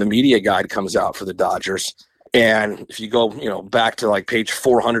 when the media guide comes out for the Dodgers, and if you go, back to like page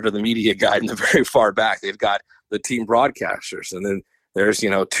 400 of the media guide in the very far back, they've got the team broadcasters. And then there's,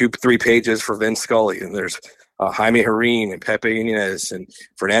 2-3 pages for Vin Scully. And there's Jaime Jarrín and Pepe Inez and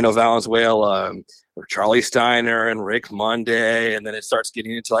Fernando Valenzuela, Charlie Steiner and Rick Monday. And then it starts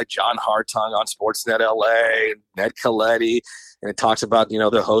getting into like John Hartung on Sportsnet LA, and Ned Coletti. And it talks about,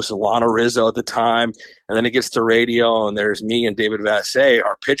 the host of Lana Rizzo at the time. And then it gets to radio, and there's me and David Vassay,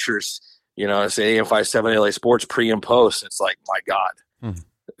 our pitchers, it's AM 57 LA Sports pre and post. It's like, my God,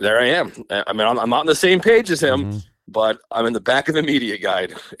 there I am. I mean, I'm not on the same page as him, but I'm in the back of the media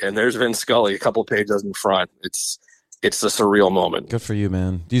guide, and there's Vin Scully, a couple pages in front. It's it's a surreal moment. Good for you,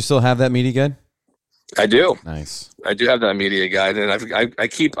 man. Do you still have that media guide? I do. Nice. I do have that media guide, and I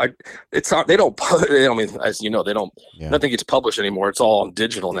keep it's not, they don't I mean, as you know, they don't, nothing gets published anymore. It's all on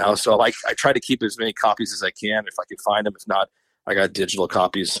digital now. So I try to keep as many copies as I can if I can find them. If not, I got digital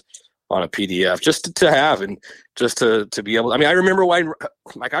copies on a PDF just to have, and just to be able. I mean, I remember where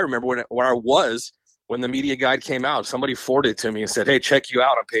I was when the media guide came out. Somebody forwarded it to me and said, "Hey, check you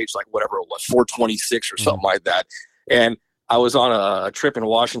out on page like whatever it was, 426 or something like that." And I was on a trip in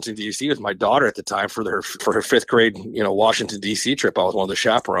Washington, D.C. with my daughter at the time for her fifth grade, Washington, D.C. trip. I was one of the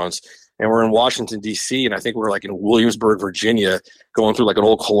chaperones, and we're in Washington, D.C. And I think we were like in Williamsburg, Virginia, going through like an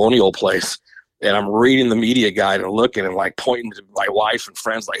old colonial place. And I'm reading the media guide and looking and like pointing to my wife and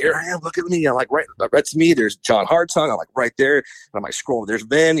friends, like, "Here I am, look at me." I'm like, right, that's me. There's John Hartung. I'm like, right there. And I'm like, scroll, there's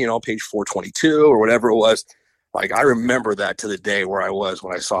Ben, page 422 or whatever it was. Like, I remember that to the day where I was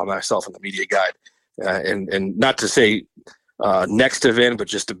when I saw myself in the media guide. And not to say next to Vin, but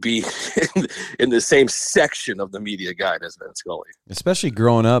just to be in the same section of the media guide as Vin Scully. Especially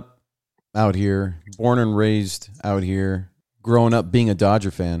growing up out here, born and raised out here, growing up being a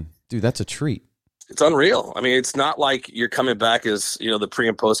Dodger fan. Dude, that's a treat. It's unreal. I mean, it's not like you're coming back as, the pre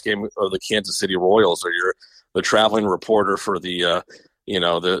and post game of the Kansas City Royals, or you're the traveling reporter for the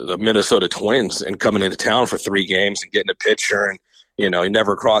Minnesota Twins and coming into town for 3 games and getting a picture and,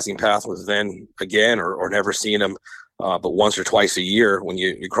 never crossing paths with Vin again, or never seeing him but once or twice a year when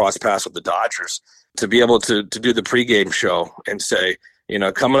you cross paths with the Dodgers. To be able to do the pregame show and say,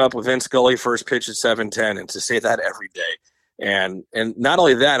 coming up with Vin Scully, first pitch at 7:10, and to say that every day. And not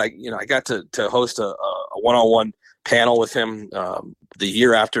only that, I got to host a one-on-one panel with him the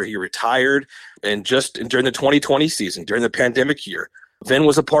year after he retired, and during the 2020 season, during the pandemic year. Vin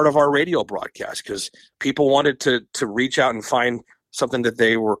was a part of our radio broadcast because people wanted to reach out and find something that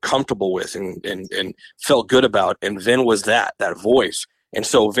they were comfortable with and felt good about. And Vin was that voice. And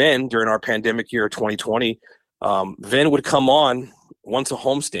so Vin, during our pandemic year of 2020, Vin would come on once a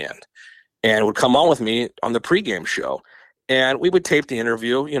homestand and would come on with me on the pregame show. And we would tape the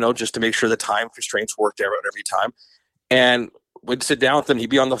interview, just to make sure the time constraints worked out every time. And we'd sit down with him. He'd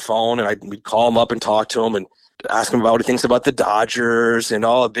be on the phone, and we'd call him up and talk to him and ask him about what he thinks about the Dodgers and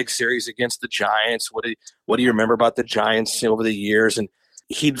all a big series against the Giants. What do you remember about the Giants over the years? And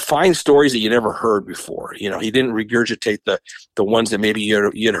he'd find stories that you never heard before. He didn't regurgitate the ones that maybe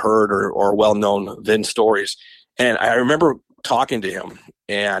you had heard or well-known Vin stories. And I remember talking to him,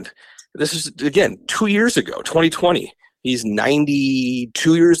 and this is, again, 2 years ago, 2020. He's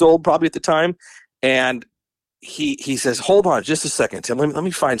 92 years old probably at the time. And he says, "Hold on just a second, Tim. Let me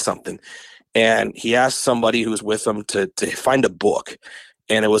find something." And he asked somebody who was with him to find a book.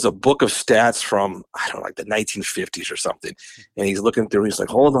 And it was a book of stats from, I don't know, like the 1950s or something. And he's looking through, he's like,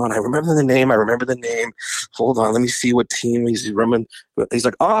 "Hold on, I remember the name. Hold on, let me see what team he's remembering." He's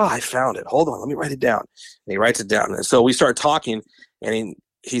like, "I found it. Hold on, let me write it down." And he writes it down. And so we start talking, and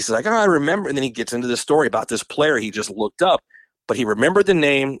he's like, "I remember." And then he gets into the story about this player he just looked up, but he remembered the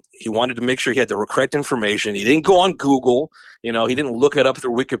name. He wanted to make sure he had the correct information. He didn't go on Google. He didn't look it up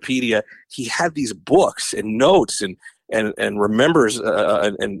through Wikipedia. He had these books and notes and remembers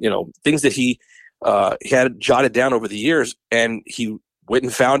and things that he had jotted down over the years. And he went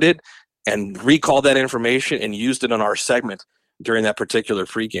and found it and recalled that information and used it on our segment during that particular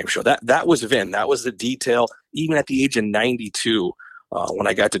pregame show. That was Vin. That was the detail, even at the age of 92. When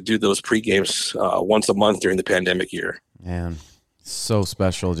I got to do those pre-games once a month during the pandemic year. Man, so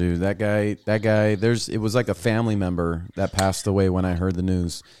special, dude. That guy, it was like a family member that passed away when I heard the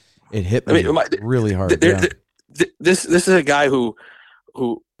news. It hit me really hard. This is a guy who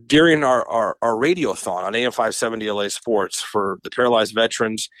during our radiothon on AM 570 LA Sports for the paralyzed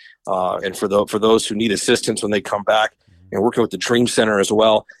veterans and for those who need assistance when they come back, and working with the Dream Center as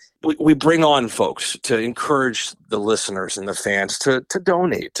well, we bring on folks to encourage the listeners and the fans to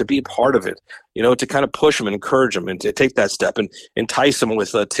donate, to be a part of it, to kind of push them and encourage them and to take that step and entice them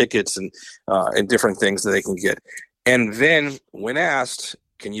with tickets and different things that they can get. And then when asked,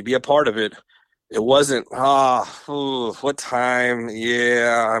 "Can you be a part of it?" It wasn't, what time?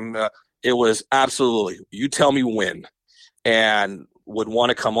 Yeah, it was absolutely, you tell me when. And would want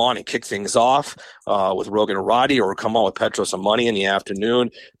to come on and kick things off with Rogan and Roddy, or come on with Petros and Money in the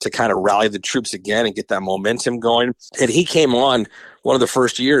afternoon to kind of rally the troops again and get that momentum going. And he came on one of the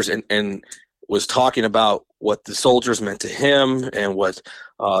first years and was talking about what the soldiers meant to him and what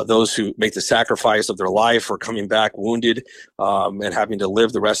those who make the sacrifice of their life or coming back wounded and having to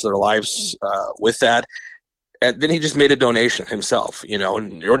live the rest of their lives with that. And then he just made a donation himself,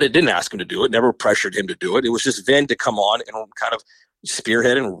 and didn't ask him to do it, never pressured him to do it. It was just Vin to come on and kind of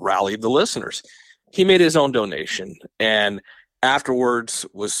spearhead and rally the listeners. he made his own donation, and afterwards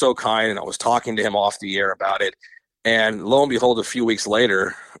was so kind, and I was talking to him off the air about it. And lo and behold, a few weeks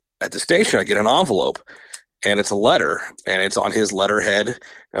later at the station, I get an envelope, and it's a letter, and it's on his letterhead,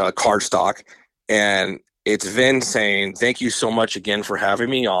 cardstock, and it's Vin saying, "Thank you so much again for having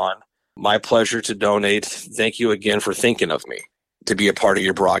me on. My pleasure to donate. Thank you again for thinking of me to be a part of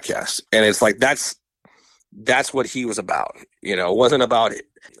your broadcast." And it's like, that's what he was about. It wasn't about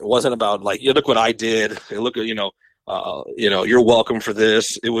like, look what I did. Look at, you're welcome for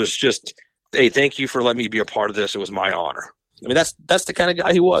this. It was just, hey, thank you for letting me be a part of this. It was my honor. I mean, that's the kind of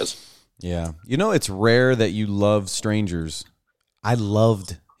guy he was. Yeah. It's rare that you love strangers. I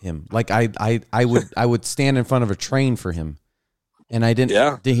loved him. Like I would stand in front of a train for him. And I didn't,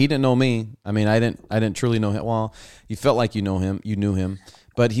 yeah. He didn't know me. I mean, I didn't truly know him. Well, you felt like you knew him,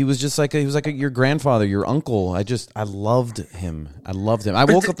 but he was just like, your grandfather, your uncle. I loved him. I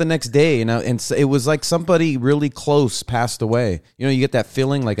woke up the next day and it was like somebody really close passed away. You get that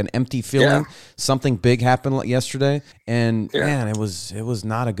feeling, like an empty feeling. Yeah. Something big happened yesterday. And man, it was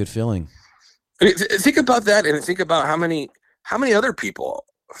not a good feeling. I mean, think about that, and think about how many other people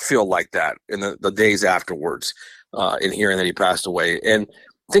feel like that in the days afterwards. In hearing that he passed away, and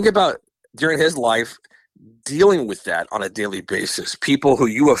think about during his life dealing with that on a daily basis, people who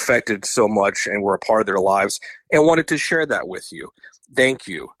you affected so much and were a part of their lives and wanted to share that with you. Thank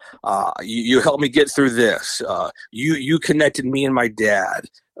you. You helped me get through this. You connected me and my dad.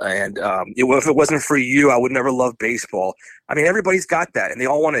 And if it wasn't for you, I would never love baseball. I mean, everybody's got that, and they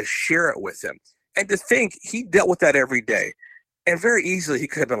all want to share it with him. And to think he dealt with that every day, and very easily he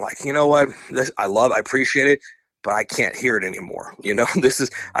could have been like, you know what, I appreciate it, but I can't hear it anymore.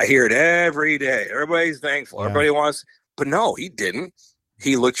 I hear it every day. Everybody's thankful. Yeah. Everybody wants, but no, he didn't.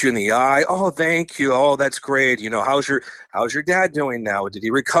 He looked you in the eye. Oh, thank you. Oh, that's great. How's your dad doing now? Did he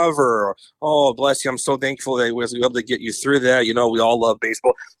recover? Oh, bless you. I'm so thankful that he was able to get you through that. We all love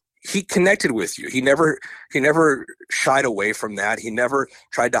baseball. He connected with you. He never shied away from that. He never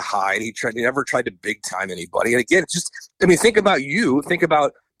tried to hide. He never tried to big time anybody. And again, think about you. Think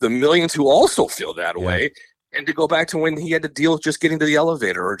about the millions who also feel that way. And to go back to when he had to deal with just getting to the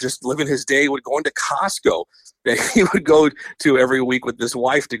elevator or just living his day with going to Costco that he would go to every week with his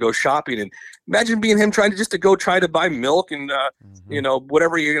wife to go shopping. And imagine being him trying to try to buy milk and,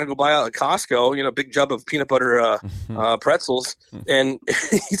 whatever you're going to go buy out at Costco, big jug of peanut butter pretzels. And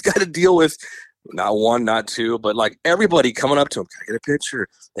he's got to deal with not one, not two, but like everybody coming up to him. Can I get a picture?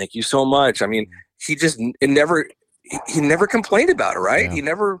 Thank you so much. I mean, he never complained about it, right? Yeah.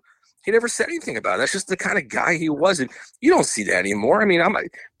 He never said anything about it. That's just the kind of guy he was. And you don't see that anymore. I mean,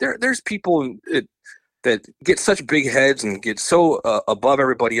 there's people that get such big heads and get so above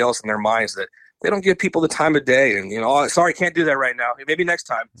everybody else in their minds that they don't give people the time of day. And, oh, sorry, can't do that right now. Maybe next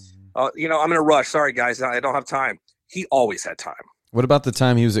time. I'm in a rush. Sorry, guys, I don't have time. He always had time. What about the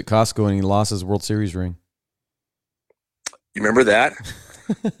time he was at Costco and he lost his World Series ring? You remember that?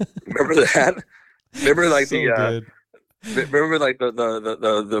 Remember that? Remember like so good. Remember like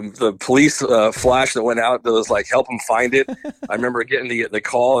the police flash that went out that was like, help him find it. I remember getting the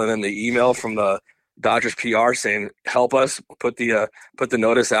call and then the email from the Dodgers PR saying, help us put the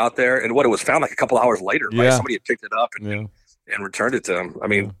notice out there. And what it was found like a couple hours later, right? Somebody had picked it up and returned it to him. I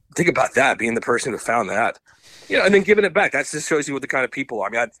mean, think about that, being the person who found that, and then giving it back. That just shows you what the kind of people are.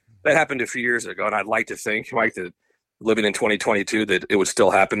 I mean, that happened a few years ago, and I'd like to think, living in 2022, that it would still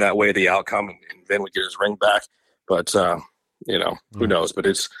happen that way, the outcome, and then would get his ring back. But who knows? But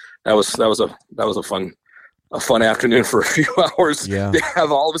that was a fun afternoon for a few hours. Yeah. To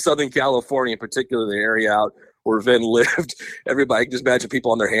have all of Southern California, in particular the area out where Vin lived, everybody just imagine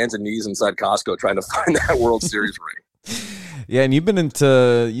people on their hands and knees inside Costco trying to find that World Series ring. Yeah, and you've been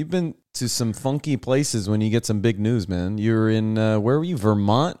to some funky places when you get some big news, man. You're in where were you?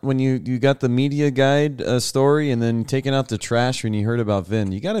 Vermont when you got the media guide story, and then taking out the trash when you heard about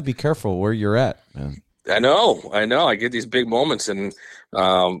Vin. You got to be careful where you're at, man. I know. I get these big moments, and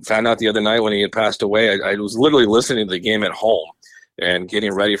found out the other night when he had passed away. I was literally listening to the game at home and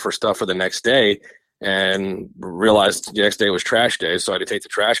getting ready for stuff for the next day, and realized the next day was trash day, so I had to take the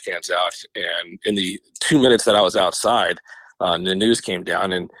trash cans out. And in the 2 minutes that I was outside, the news came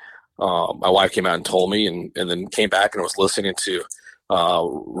down, and my wife came out and told me, and then came back and was listening to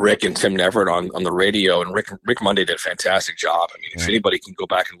Rick and Tim Neverett on the radio, and Rick Monday did a fantastic job. I mean, if anybody can go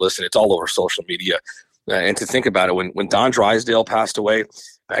back and listen, it's all over social media. And to think about it, when Don Drysdale passed away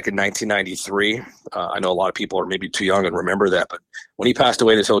back in 1993, I know a lot of people are maybe too young and remember that, but when he passed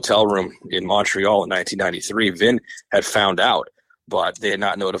away in his hotel room in Montreal in 1993, Vin had found out, but they had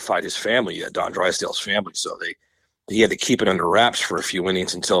not notified his family yet, Don Drysdale's family. So he had to keep it under wraps for a few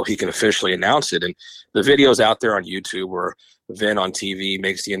innings until he can officially announce it. And the video's out there on YouTube where Vin on TV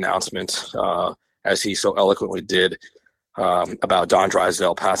makes the announcement, as he so eloquently did, about Don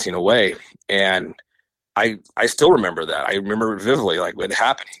Drysdale passing away. And I still remember that. I remember it vividly, like it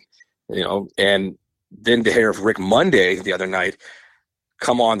happening, and then to hear Rick Monday the other night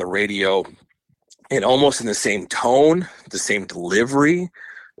come on the radio and almost in the same tone, the same delivery,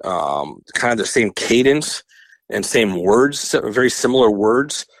 kind of the same cadence and same words, very similar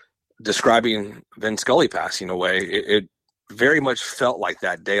words describing Vin Scully passing away. It very much felt like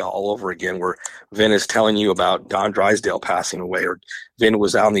that day all over again, where Vin is telling you about Don Drysdale passing away, or Vin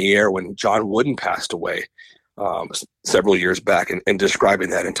was on the air when John Wooden passed away several years back, and describing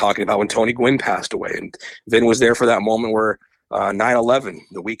that and talking about when Tony Gwynn passed away. And Vin was there for that moment where 9/11,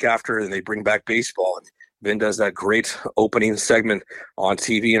 the week after, and they bring back baseball. And Vin does that great opening segment on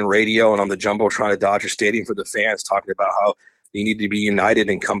TV and radio and on the Jumbotron at Dodger Stadium for the fans, talking about how you need to be united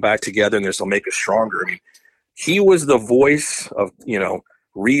and come back together, and this will make us stronger. I mean, he was the voice of,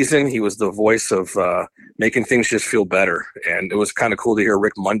 reason. He was the voice of making things just feel better. And it was kind of cool to hear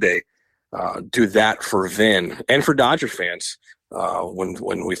Rick Monday do that for Vin and for Dodger fans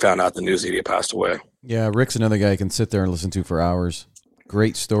when we found out the news that he had passed away. Yeah, Rick's another guy I can sit there and listen to for hours.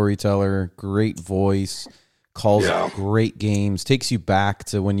 Great storyteller, great voice, calls great games, takes you back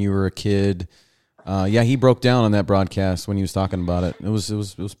to when you were a kid. He broke down on that broadcast when he was talking about it. It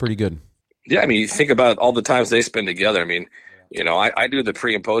was pretty good. Yeah, I mean, you think about all the times they spend together. I mean, I do the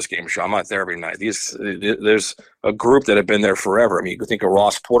pre and post game show. I'm not there every night. There's a group that have been there forever. I mean, you can think of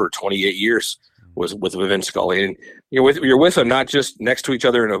Ross Porter, 28 years was with Vin Scully, and you're with them not just next to each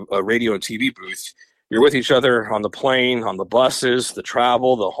other in a radio and TV booth. You're with each other on the plane, on the buses, the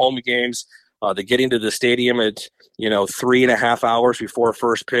travel, the home games, the getting to the stadium at 3.5 hours before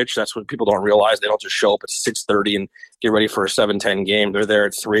first pitch. That's what people don't realize. They don't just show up at 6:30 and get ready for a 7:10 game. They're there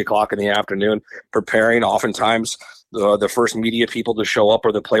at 3:00 in the afternoon preparing. Oftentimes, the first media people to show up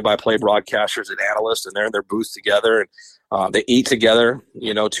are the play-by-play broadcasters and analysts, and they're in their booths together. And they eat together,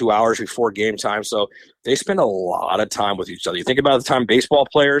 2 hours before game time. So they spend a lot of time with each other. You think about the time baseball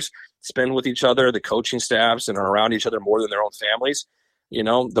players spend with each other, the coaching staffs, and are around each other more than their own families.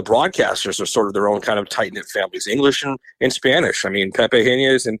 The broadcasters are sort of their own kind of tight-knit families, English and Spanish. I mean, Pepe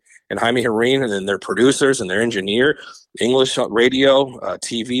Hines and Jaime Herrin, and then their producers and their engineer, English radio,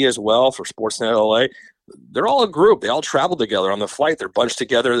 TV as well for Sportsnet LA. They're all a group. They all travel together on the flight. They're bunched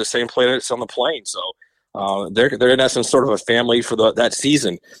together the same planets on the plane. So they're in essence sort of a family for that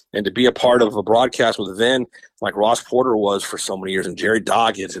season. And to be a part of a broadcast with Vin, like Ross Porter was for so many years, and Jerry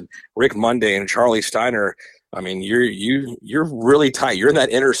Doggett and Rick Monday and Charlie Steiner, I mean, you're really tight. You're in that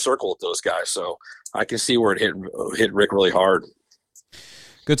inner circle with those guys. So I can see where it hit Rick really hard.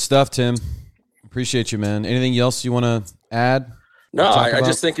 Good stuff, Tim. Appreciate you, man. Anything else you want to add? No, I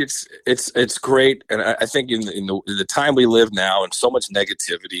just think it's great, and I think in the time we live now, and so much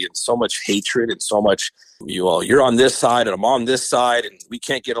negativity and so much hatred and so much you're on this side and I'm on this side and we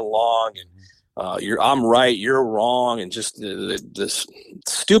can't get along, and I'm right, you're wrong, and just this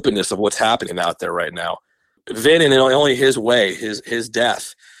stupidness of what's happening out there right now. Vin, in only his way, his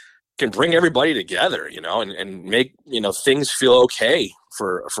death can bring everybody together, and make things feel okay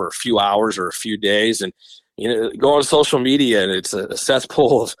for a few hours or a few days, and go on social media and it's a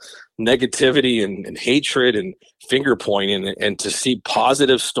cesspool of negativity and hatred and finger pointing, and to see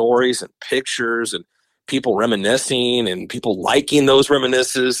positive stories and pictures and people reminiscing and people liking those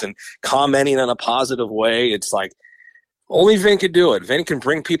reminiscences and commenting in a positive way. It's like only Vin could do it. Vin can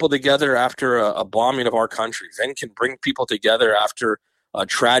bring people together after a bombing of our country. Vin can bring people together after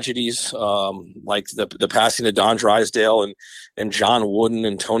tragedies like the passing of Don Drysdale and John Wooden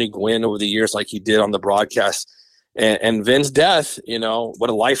and Tony Gwynn over the years, like he did on the broadcast. And Vin's death, what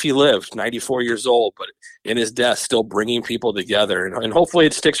a life he lived, 94 years old, but in his death, still bringing people together. And hopefully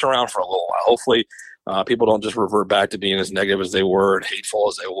it sticks around for a little while. Hopefully people don't just revert back to being as negative as they were and hateful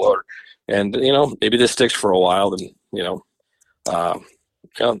as they were. And, maybe this sticks for a while. And,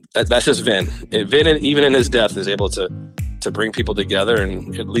 that's just Vin. Vin, even in his death, is able to bring people together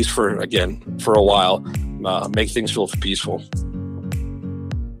and, at least for a while, make things feel peaceful.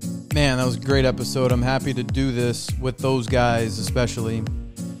 Man, that was a great episode. I'm happy to do this with those guys, especially.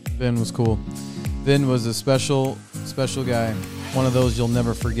 Vin was cool. Vin was a special guy. One of those you'll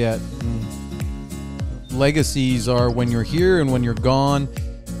never forget. Legacies are when you're here and when you're gone,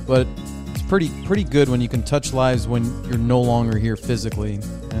 but it's pretty good when you can touch lives when you're no longer here physically.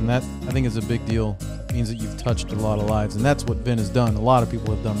 And that, I think, is a big deal. It means that you've touched a lot of lives, and that's what Vin has done. A lot of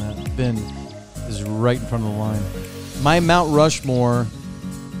people have done that. Vin is right in front of the line. My Mount Rushmore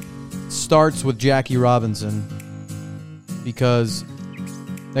starts with Jackie Robinson. because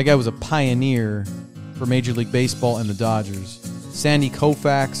that guy was a pioneer for Major League Baseball and the Dodgers. Sandy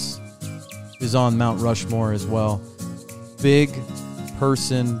Koufax is on Mount Rushmore as well. Big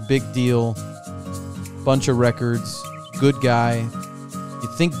person, big deal, bunch of records, good guy. You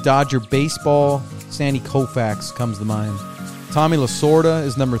think Dodger baseball, Sandy Koufax comes to mind. Tommy Lasorda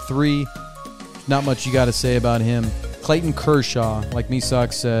is number 3. Not much you got to say about him. Clayton Kershaw, like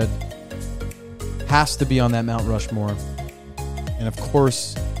Misak said, has to be on that Mount Rushmore. And of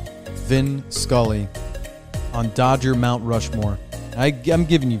course, Vin Scully on Dodger Mount Rushmore. I'm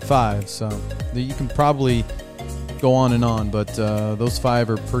giving you 5, so you can probably go on, but those 5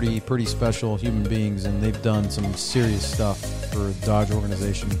 are pretty special human beings, and they've done some serious stuff for the Dodger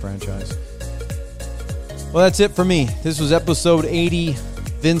organization and franchise. Well, that's it for me. This was episode 80,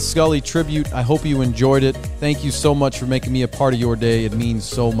 Vin Scully tribute. I hope you enjoyed it. Thank you so much for making me a part of your day. It means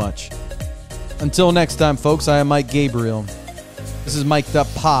so much. Until next time, folks, I am Mike Gabriel. This is Mic'd Up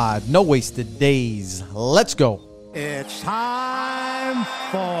Pod. No wasted days. Let's go. It's time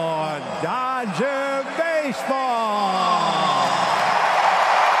for Dodger Baseball.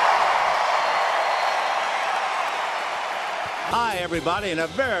 Hi, everybody, and a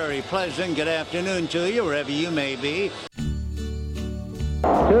very pleasant good afternoon to you, wherever you may be.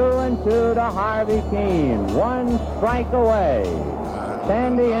 2-2 to Harvey Keene. 1 strike away.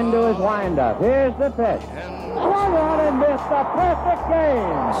 Sandy into his windup. Here's the pitch. Swung on and missed a perfect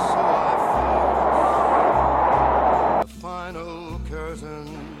game. Final curtain.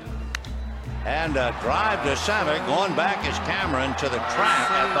 And a drive to center. Going back is Cameron to the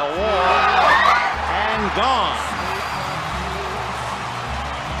track at the wall. And gone.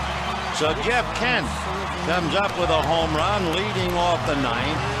 So Jeff Kent comes up with a home run, leading off the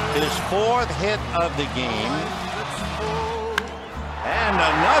 9th. His 4th hit of the game. And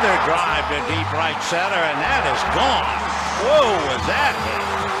another drive to deep right center, and that is gone. Whoa, was that hit?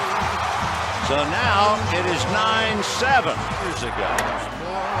 So now it is 9-7 years ago.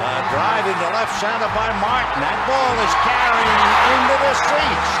 Drive into left center by Martin. That ball is carrying into the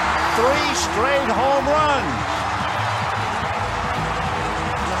seats. 3 straight home runs.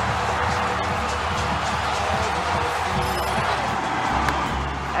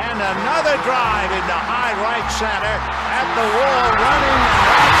 And another drive into high right center at the wall, running and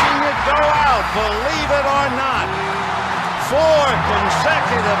watching it go out. Believe it or not. 4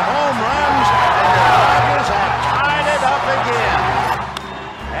 consecutive home runs, and the Dodgers have tied it up again.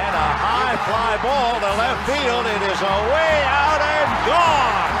 And a high fly ball to left field. It is away out and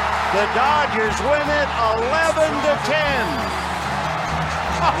gone. The Dodgers win it 11-10.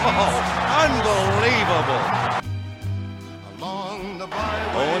 Oh, unbelievable.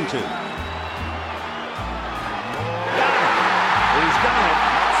 0-2. Got it. He's done it.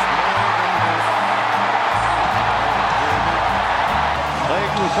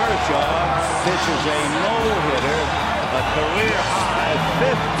 Clayton Kershaw pitches a no-hitter, a career-high 15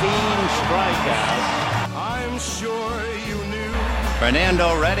 strikeouts. I'm sure you knew.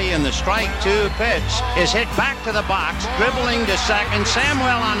 Fernando ready, and the strike 2 pitch is hit back to the box, dribbling to second.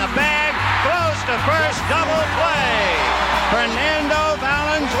 Samuel on the bag, throws to first, double play. Fernando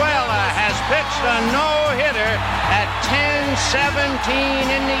Valenzuela has pitched a no-hitter at 10:17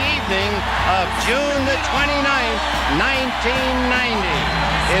 in the evening of June the 29th, 1990.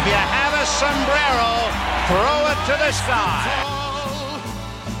 If you have a sombrero, throw it to the sky.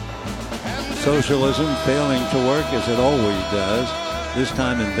 Socialism failing to work as it always does, this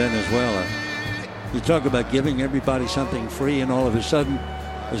time in Venezuela. You talk about giving everybody something free, and all of a sudden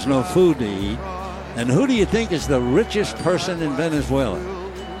there's no food to eat. And who do you think is the richest person in Venezuela?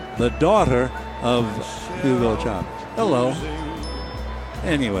 The daughter of Hugo Chavez. Hello.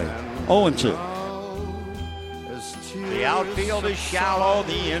 Anyway, 0-2. The outfield is shallow,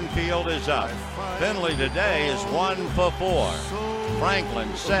 the infield is up. Finley today is 1 for 4. Franklin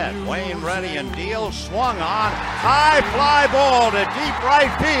set, Wayne ready and deal, swung on, high fly ball to deep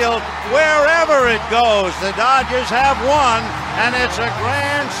right field. Wherever it goes, the Dodgers have won, and it's a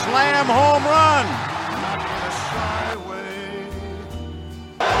grand slam home run.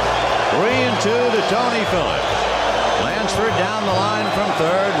 3-2 to Tony Phillips. Lansford down the line from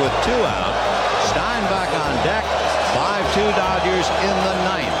third with 2 out. Steinbach on deck. 5-2 Dodgers in the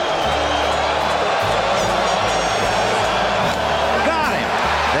 9th. Got him.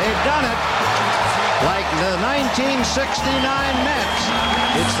 They've done it. Like the 1969 Mets.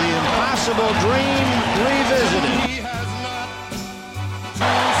 It's the impossible dream revisited.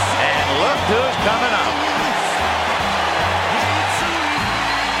 And look who's coming up.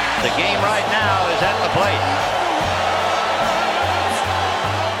 The game right now is at the plate.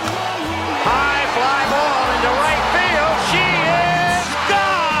 High fly ball into right field. She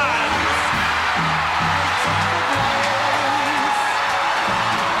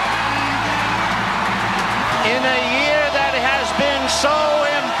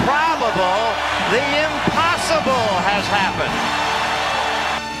happen.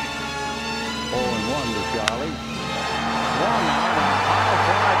 0-1 to Charlie. One out, a high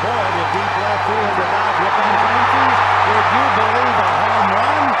fly ball to deep left field. The Dodgers, here comes Yankees. Would you believe a home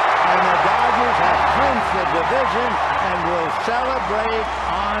run? And the Dodgers have clinched the division and will celebrate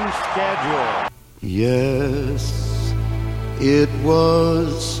on schedule. Yes, it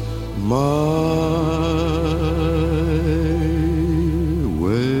was my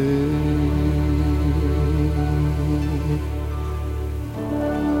way.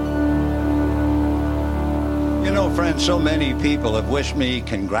 You know, friends, so many people have wished me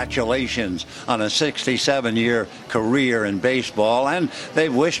congratulations on a 67-year career in baseball, and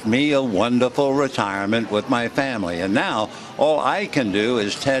they've wished me a wonderful retirement with my family. And now, all I can do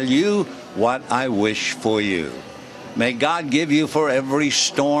is tell you what I wish for you. May God give you for every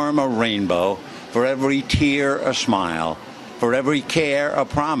storm a rainbow, for every tear a smile, for every care a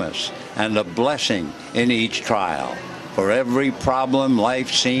promise, and a blessing in each trial. For every problem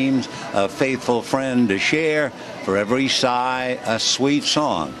life seems a faithful friend to share, for every sigh a sweet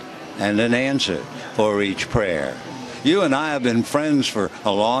song, and an answer for each prayer. You and I have been friends for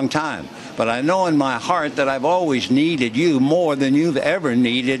a long time, but I know in my heart that I've always needed you more than you've ever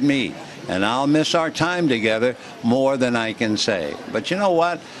needed me. And I'll miss our time together more than I can say. But you know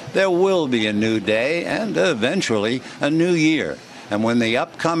what? There will be a new day and eventually a new year. And when the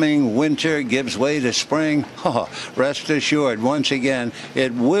upcoming winter gives way to spring, rest assured, once again,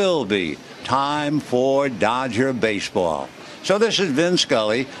 it will be time for Dodger baseball. So this is Vin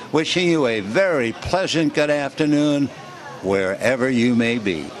Scully wishing you a very pleasant good afternoon wherever you may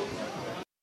be.